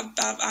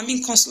 I'm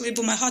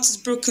inconsolable. My heart is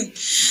broken.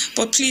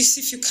 But please,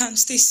 if you can,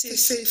 stay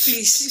safe.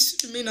 Please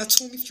remain at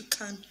home if you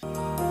can.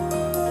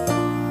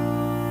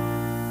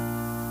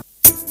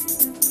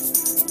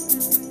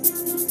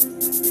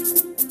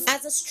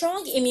 As a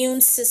strong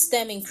immune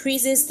system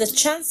increases the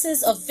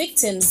chances of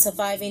victims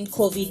surviving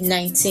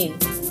COVID-19.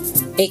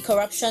 A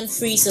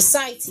corruption-free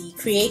society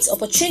creates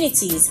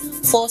opportunities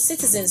for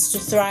citizens to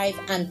thrive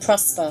and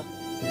prosper.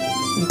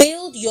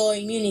 Build your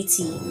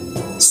immunity.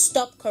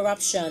 Stop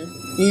corruption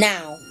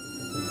now.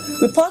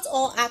 Report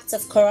all acts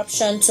of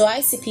corruption to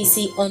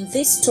ICPC on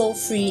this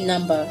toll-free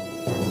number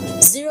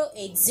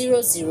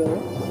 0800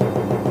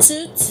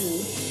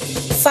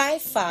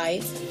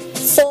 2255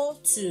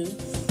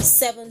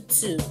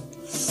 4272.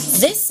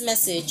 This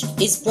message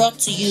is brought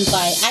to you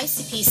by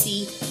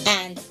ICPC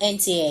and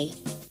NTA.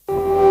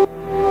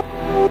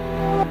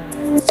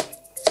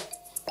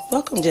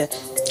 Welcome, dear.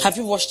 Have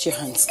you washed your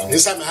hands? I'm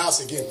inside my house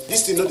again.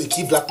 This thing not the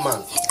key black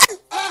man.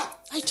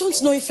 I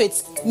don't know if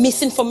it's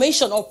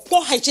misinformation or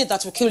poor hygiene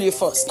that will kill you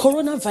first.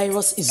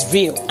 Coronavirus is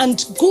real,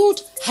 and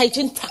good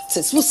hygiene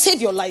practice will save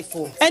your life.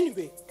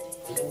 Anyway,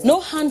 no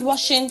hand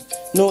washing,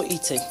 no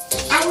eating.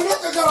 I will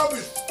not take care of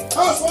it.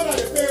 How's one of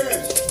the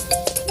parents?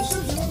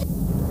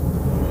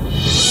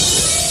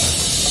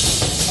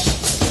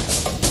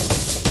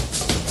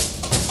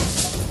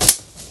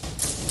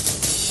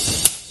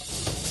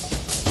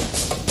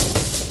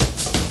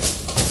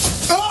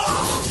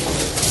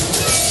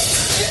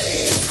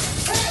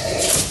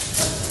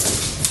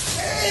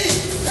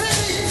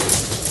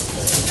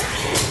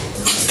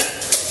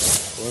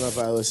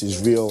 Coronavirus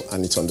is real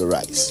and it's on the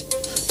rise.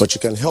 But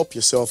you can help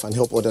yourself and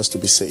help others to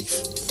be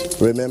safe.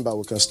 Remember,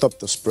 we can stop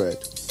the spread.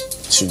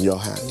 It's in your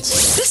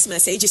hands. This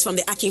message is from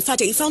the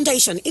Akinfade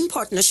Foundation in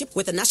partnership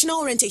with the National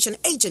Orientation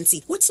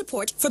Agency with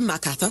support from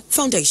MacArthur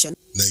Foundation.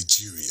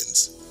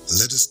 Nigerians,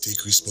 let us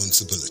take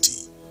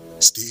responsibility.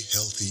 Stay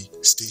healthy,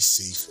 stay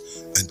safe,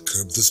 and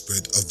curb the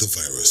spread of the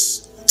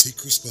virus.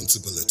 Take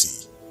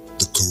responsibility.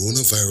 The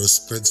coronavirus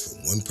spreads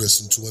from one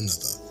person to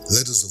another.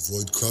 Let us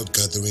avoid crowd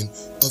gathering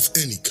of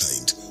any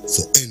kind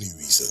for any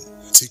reason.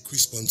 Take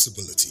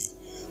responsibility.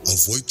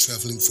 Avoid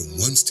traveling from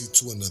one state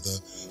to another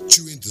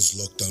during these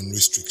lockdown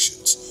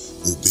restrictions.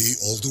 Obey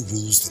all the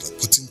rules that are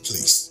put in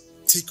place.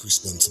 Take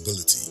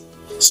responsibility.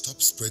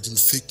 Stop spreading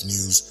fake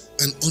news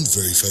and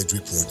unverified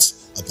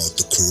reports about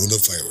the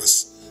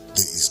coronavirus.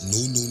 There is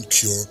no known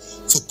cure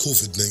for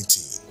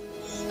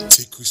COVID-19.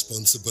 Take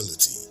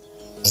responsibility.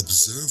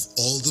 Observe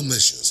all the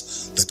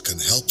measures that can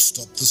help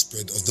stop the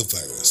spread of the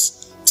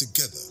virus.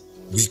 Together,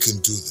 we can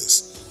do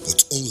this,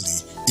 but only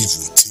if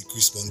we take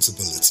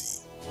responsibility.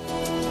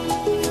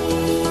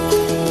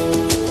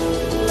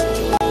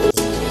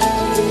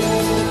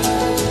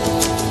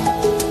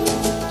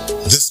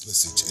 This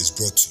message is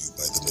brought to you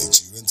by the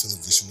Nigerian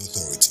Television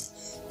Authority,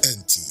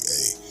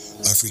 NTA,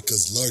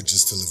 Africa's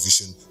largest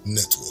television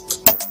network.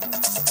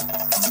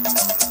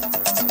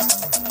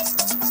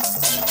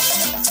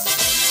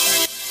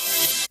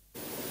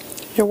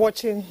 You're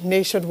watching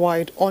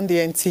Nationwide on the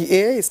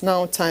NTA. It's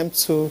now time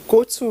to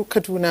go to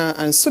Kaduna,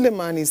 and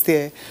Suleiman is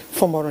there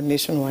for more on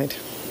Nationwide.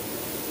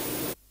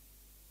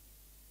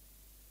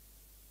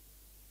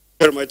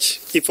 Very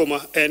much,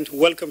 Ifoma, and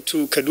welcome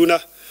to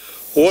Kaduna.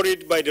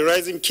 Worried by the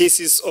rising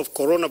cases of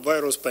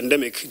coronavirus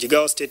pandemic,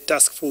 Jigawa State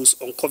Task Force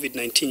on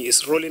COVID-19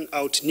 is rolling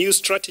out new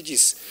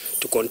strategies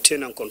to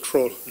contain and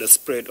control the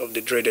spread of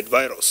the dreaded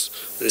virus.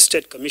 The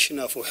State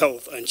Commissioner for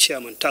Health and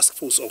Chairman Task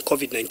Force on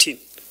COVID-19,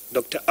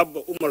 Dr.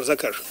 Abba Umar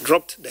Zakar,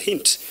 dropped the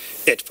hint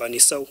at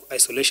Fanisau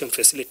Isolation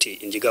Facility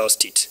in Jigawa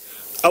State.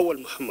 Awal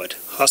Muhammad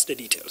has the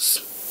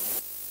details.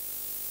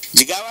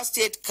 Jigawa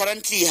State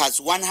currently has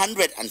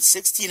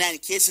 169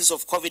 cases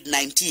of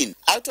COVID-19.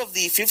 Out of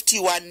the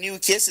 51 new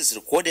cases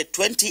recorded,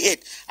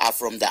 28 are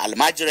from the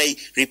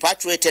Almajirai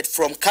repatriated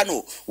from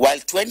Kano, while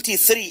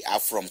 23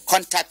 are from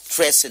contact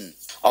tracing.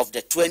 Of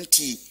the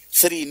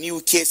 23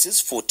 new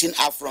cases, 14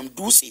 are from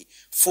Duse,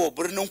 4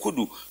 Birnin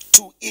Kudu,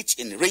 2 each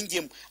in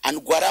Ringim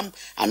and Gwaram,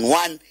 and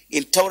 1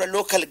 in Taura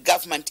local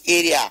government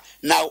area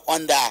now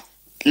under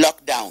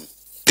lockdown.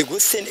 The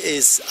good thing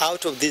is,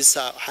 out of these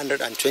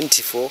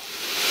 124,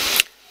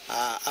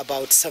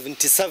 about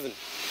 77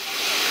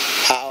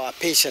 are our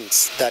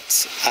patients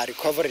that are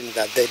recovering,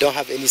 that they don't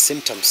have any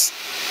symptoms.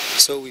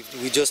 So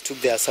we just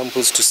took their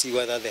samples to see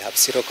whether they have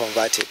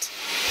seroconverted.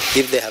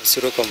 If they have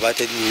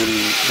seroconverted, we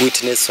will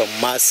witness some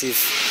massive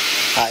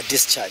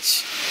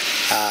discharge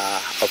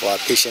of our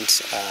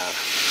patients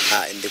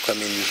in the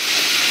coming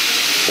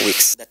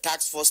weeks. The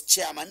task force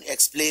chairman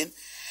explained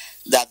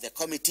that the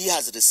committee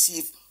has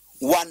received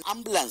 1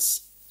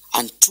 ambulance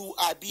and 2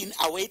 are being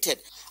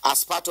awaited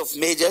as part of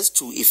measures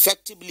to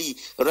effectively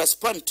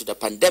respond to the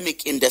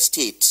pandemic in the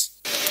state.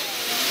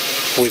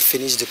 We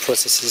finished the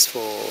processes for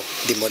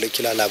the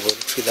molecular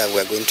laboratory that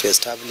we're going to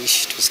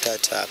establish to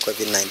start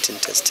COVID-19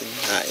 testing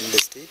in the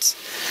states,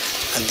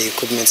 and the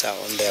equipments are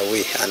on their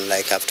way. And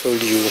like I've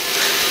told you,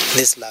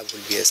 this lab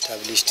will be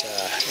established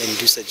in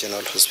Duse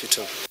General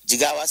Hospital.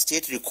 Jigawa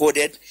State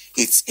recorded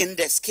its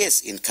index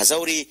case in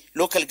Kazauri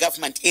local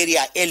government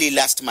area early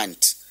last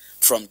month.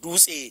 From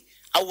Duse,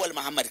 Awal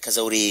Muhammad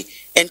Kazauri,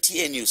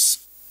 NTA News.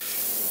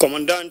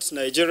 Commandant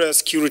Nigeria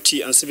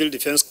Security and Civil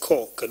Defense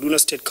Corps, Kaduna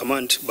State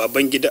Command,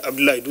 Babangida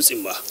Abdullahi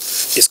Dutsimba,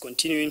 is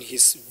continuing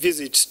his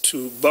visit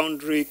to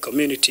boundary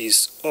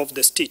communities of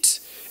the state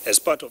as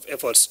part of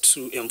efforts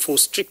to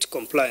enforce strict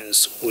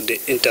compliance with the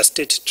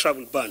interstate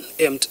travel ban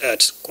aimed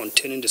at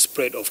containing the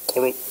spread of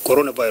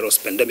coronavirus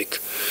pandemic.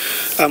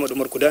 Ahmad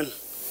Umar Kudan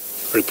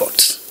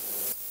reports.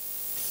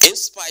 In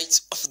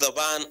spite of the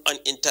ban on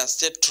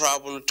interstate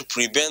travel to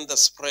prevent the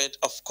spread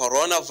of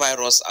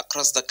coronavirus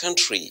across the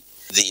country,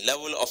 the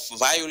level of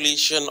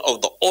violation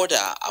of the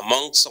order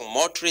among some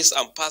motorists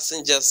and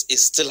passengers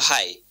is still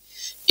high,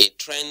 a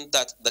trend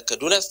that the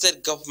Kaduna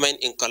State government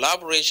in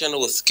collaboration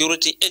with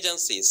security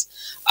agencies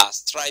are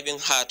striving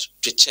hard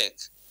to check.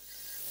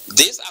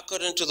 This,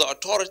 according to the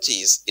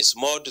authorities, is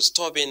more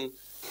disturbing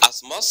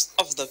as most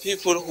of the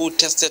people who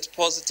tested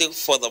positive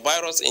for the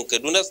virus in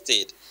Kaduna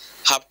State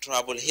have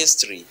travel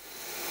history.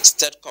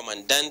 State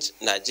Commandant,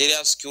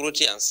 Nigeria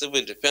Security and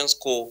Civil Defense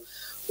Corps,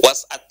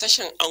 was at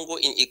Tashan Ango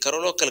in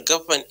Ikaro local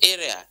government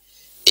area,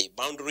 a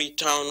boundary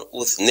town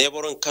with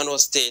neighboring Kano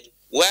State,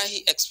 where he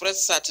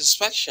expressed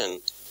satisfaction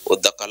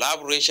with the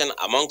collaboration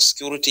among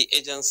security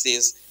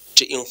agencies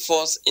to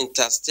enforce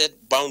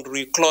interstate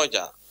boundary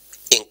closure.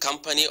 In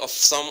company of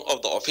some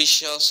of the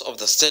officials of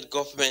the state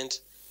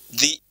government,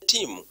 the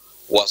team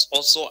was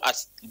also at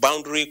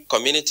boundary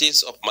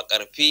communities of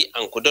Makarfi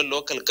and Kudo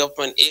local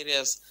government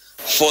areas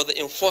for the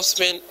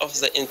enforcement of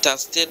the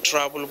interstate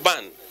travel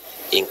ban.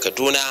 In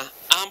Kaduna,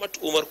 Ahmad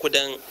Umar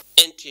Kudang,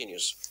 NT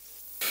News.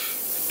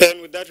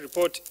 And with that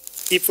report,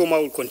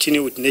 Ifoma will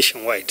continue with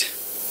Nationwide.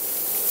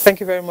 Thank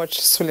you very much,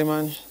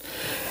 Suleiman.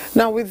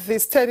 Now, with the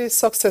steady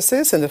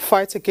successes in the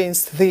fight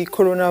against the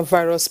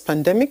coronavirus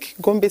pandemic,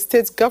 Gombe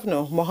State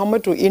Governor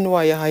Muhammadu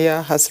Inuwa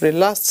Yahaya has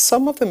relaxed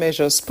some of the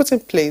measures put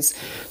in place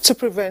to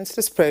prevent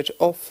the spread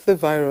of the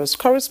virus.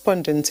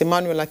 Correspondent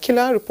Emmanuel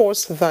Akila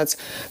reports that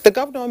the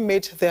governor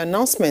made the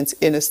announcement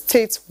in a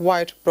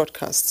statewide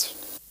broadcast.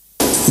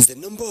 The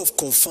number of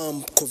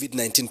confirmed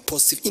COVID-19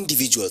 positive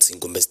individuals in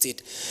Gombe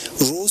State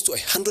rose to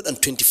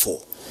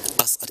 124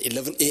 as at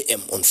 11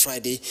 a.m. on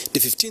Friday, the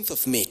 15th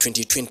of May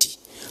 2020.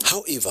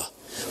 However,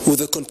 with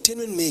the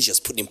containment measures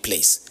put in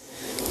place,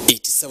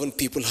 87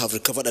 people have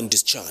recovered and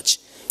discharged,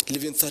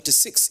 leaving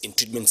 36 in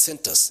treatment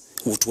centers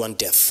with 1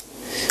 death.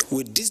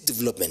 With this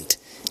development,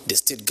 the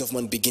state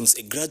government begins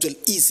a gradual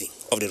easing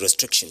of the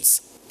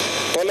restrictions.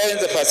 Following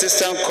the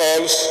persistent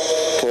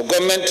calls for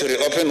government to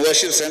reopen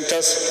worship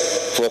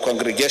centers for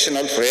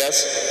congregational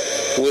prayers,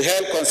 we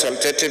held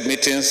consultative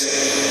meetings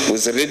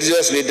with the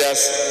religious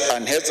leaders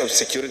and heads of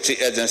security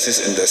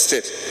agencies in the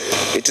state.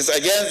 It is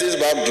against this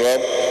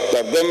backdrop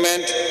that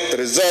government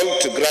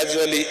resolved to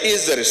gradually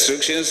ease the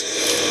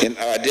restrictions in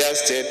our dear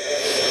state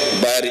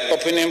by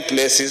reopening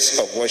places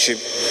of worship,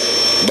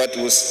 but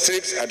with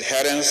strict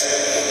adherence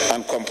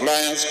and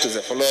compliance to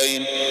the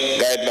following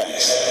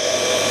guidelines.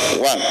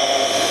 1.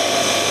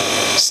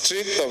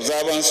 Strict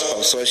observance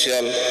of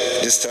social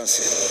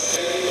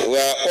distancing. We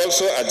are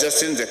also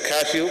adjusting the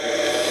curfew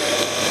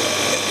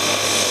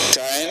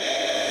time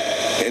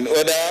in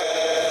order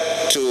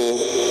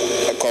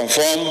to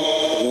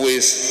conform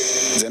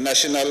with the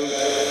national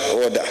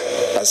order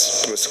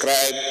as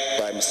prescribed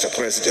by Mr.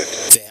 President.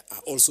 There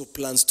are also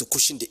plans to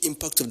cushion the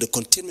impact of the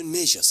containment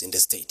measures in the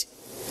state.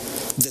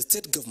 The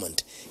state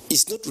government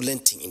is not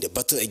relenting in the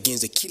battle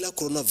against the killer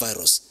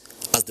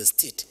coronavirus as the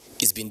state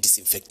is being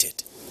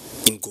disinfected.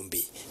 In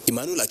Gombe,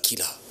 Emmanuel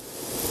Akila,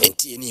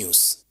 NTA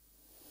News.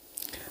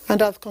 And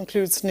that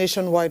concludes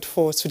Nationwide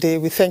for today.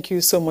 We thank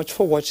you so much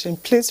for watching.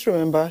 Please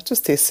remember to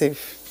stay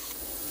safe.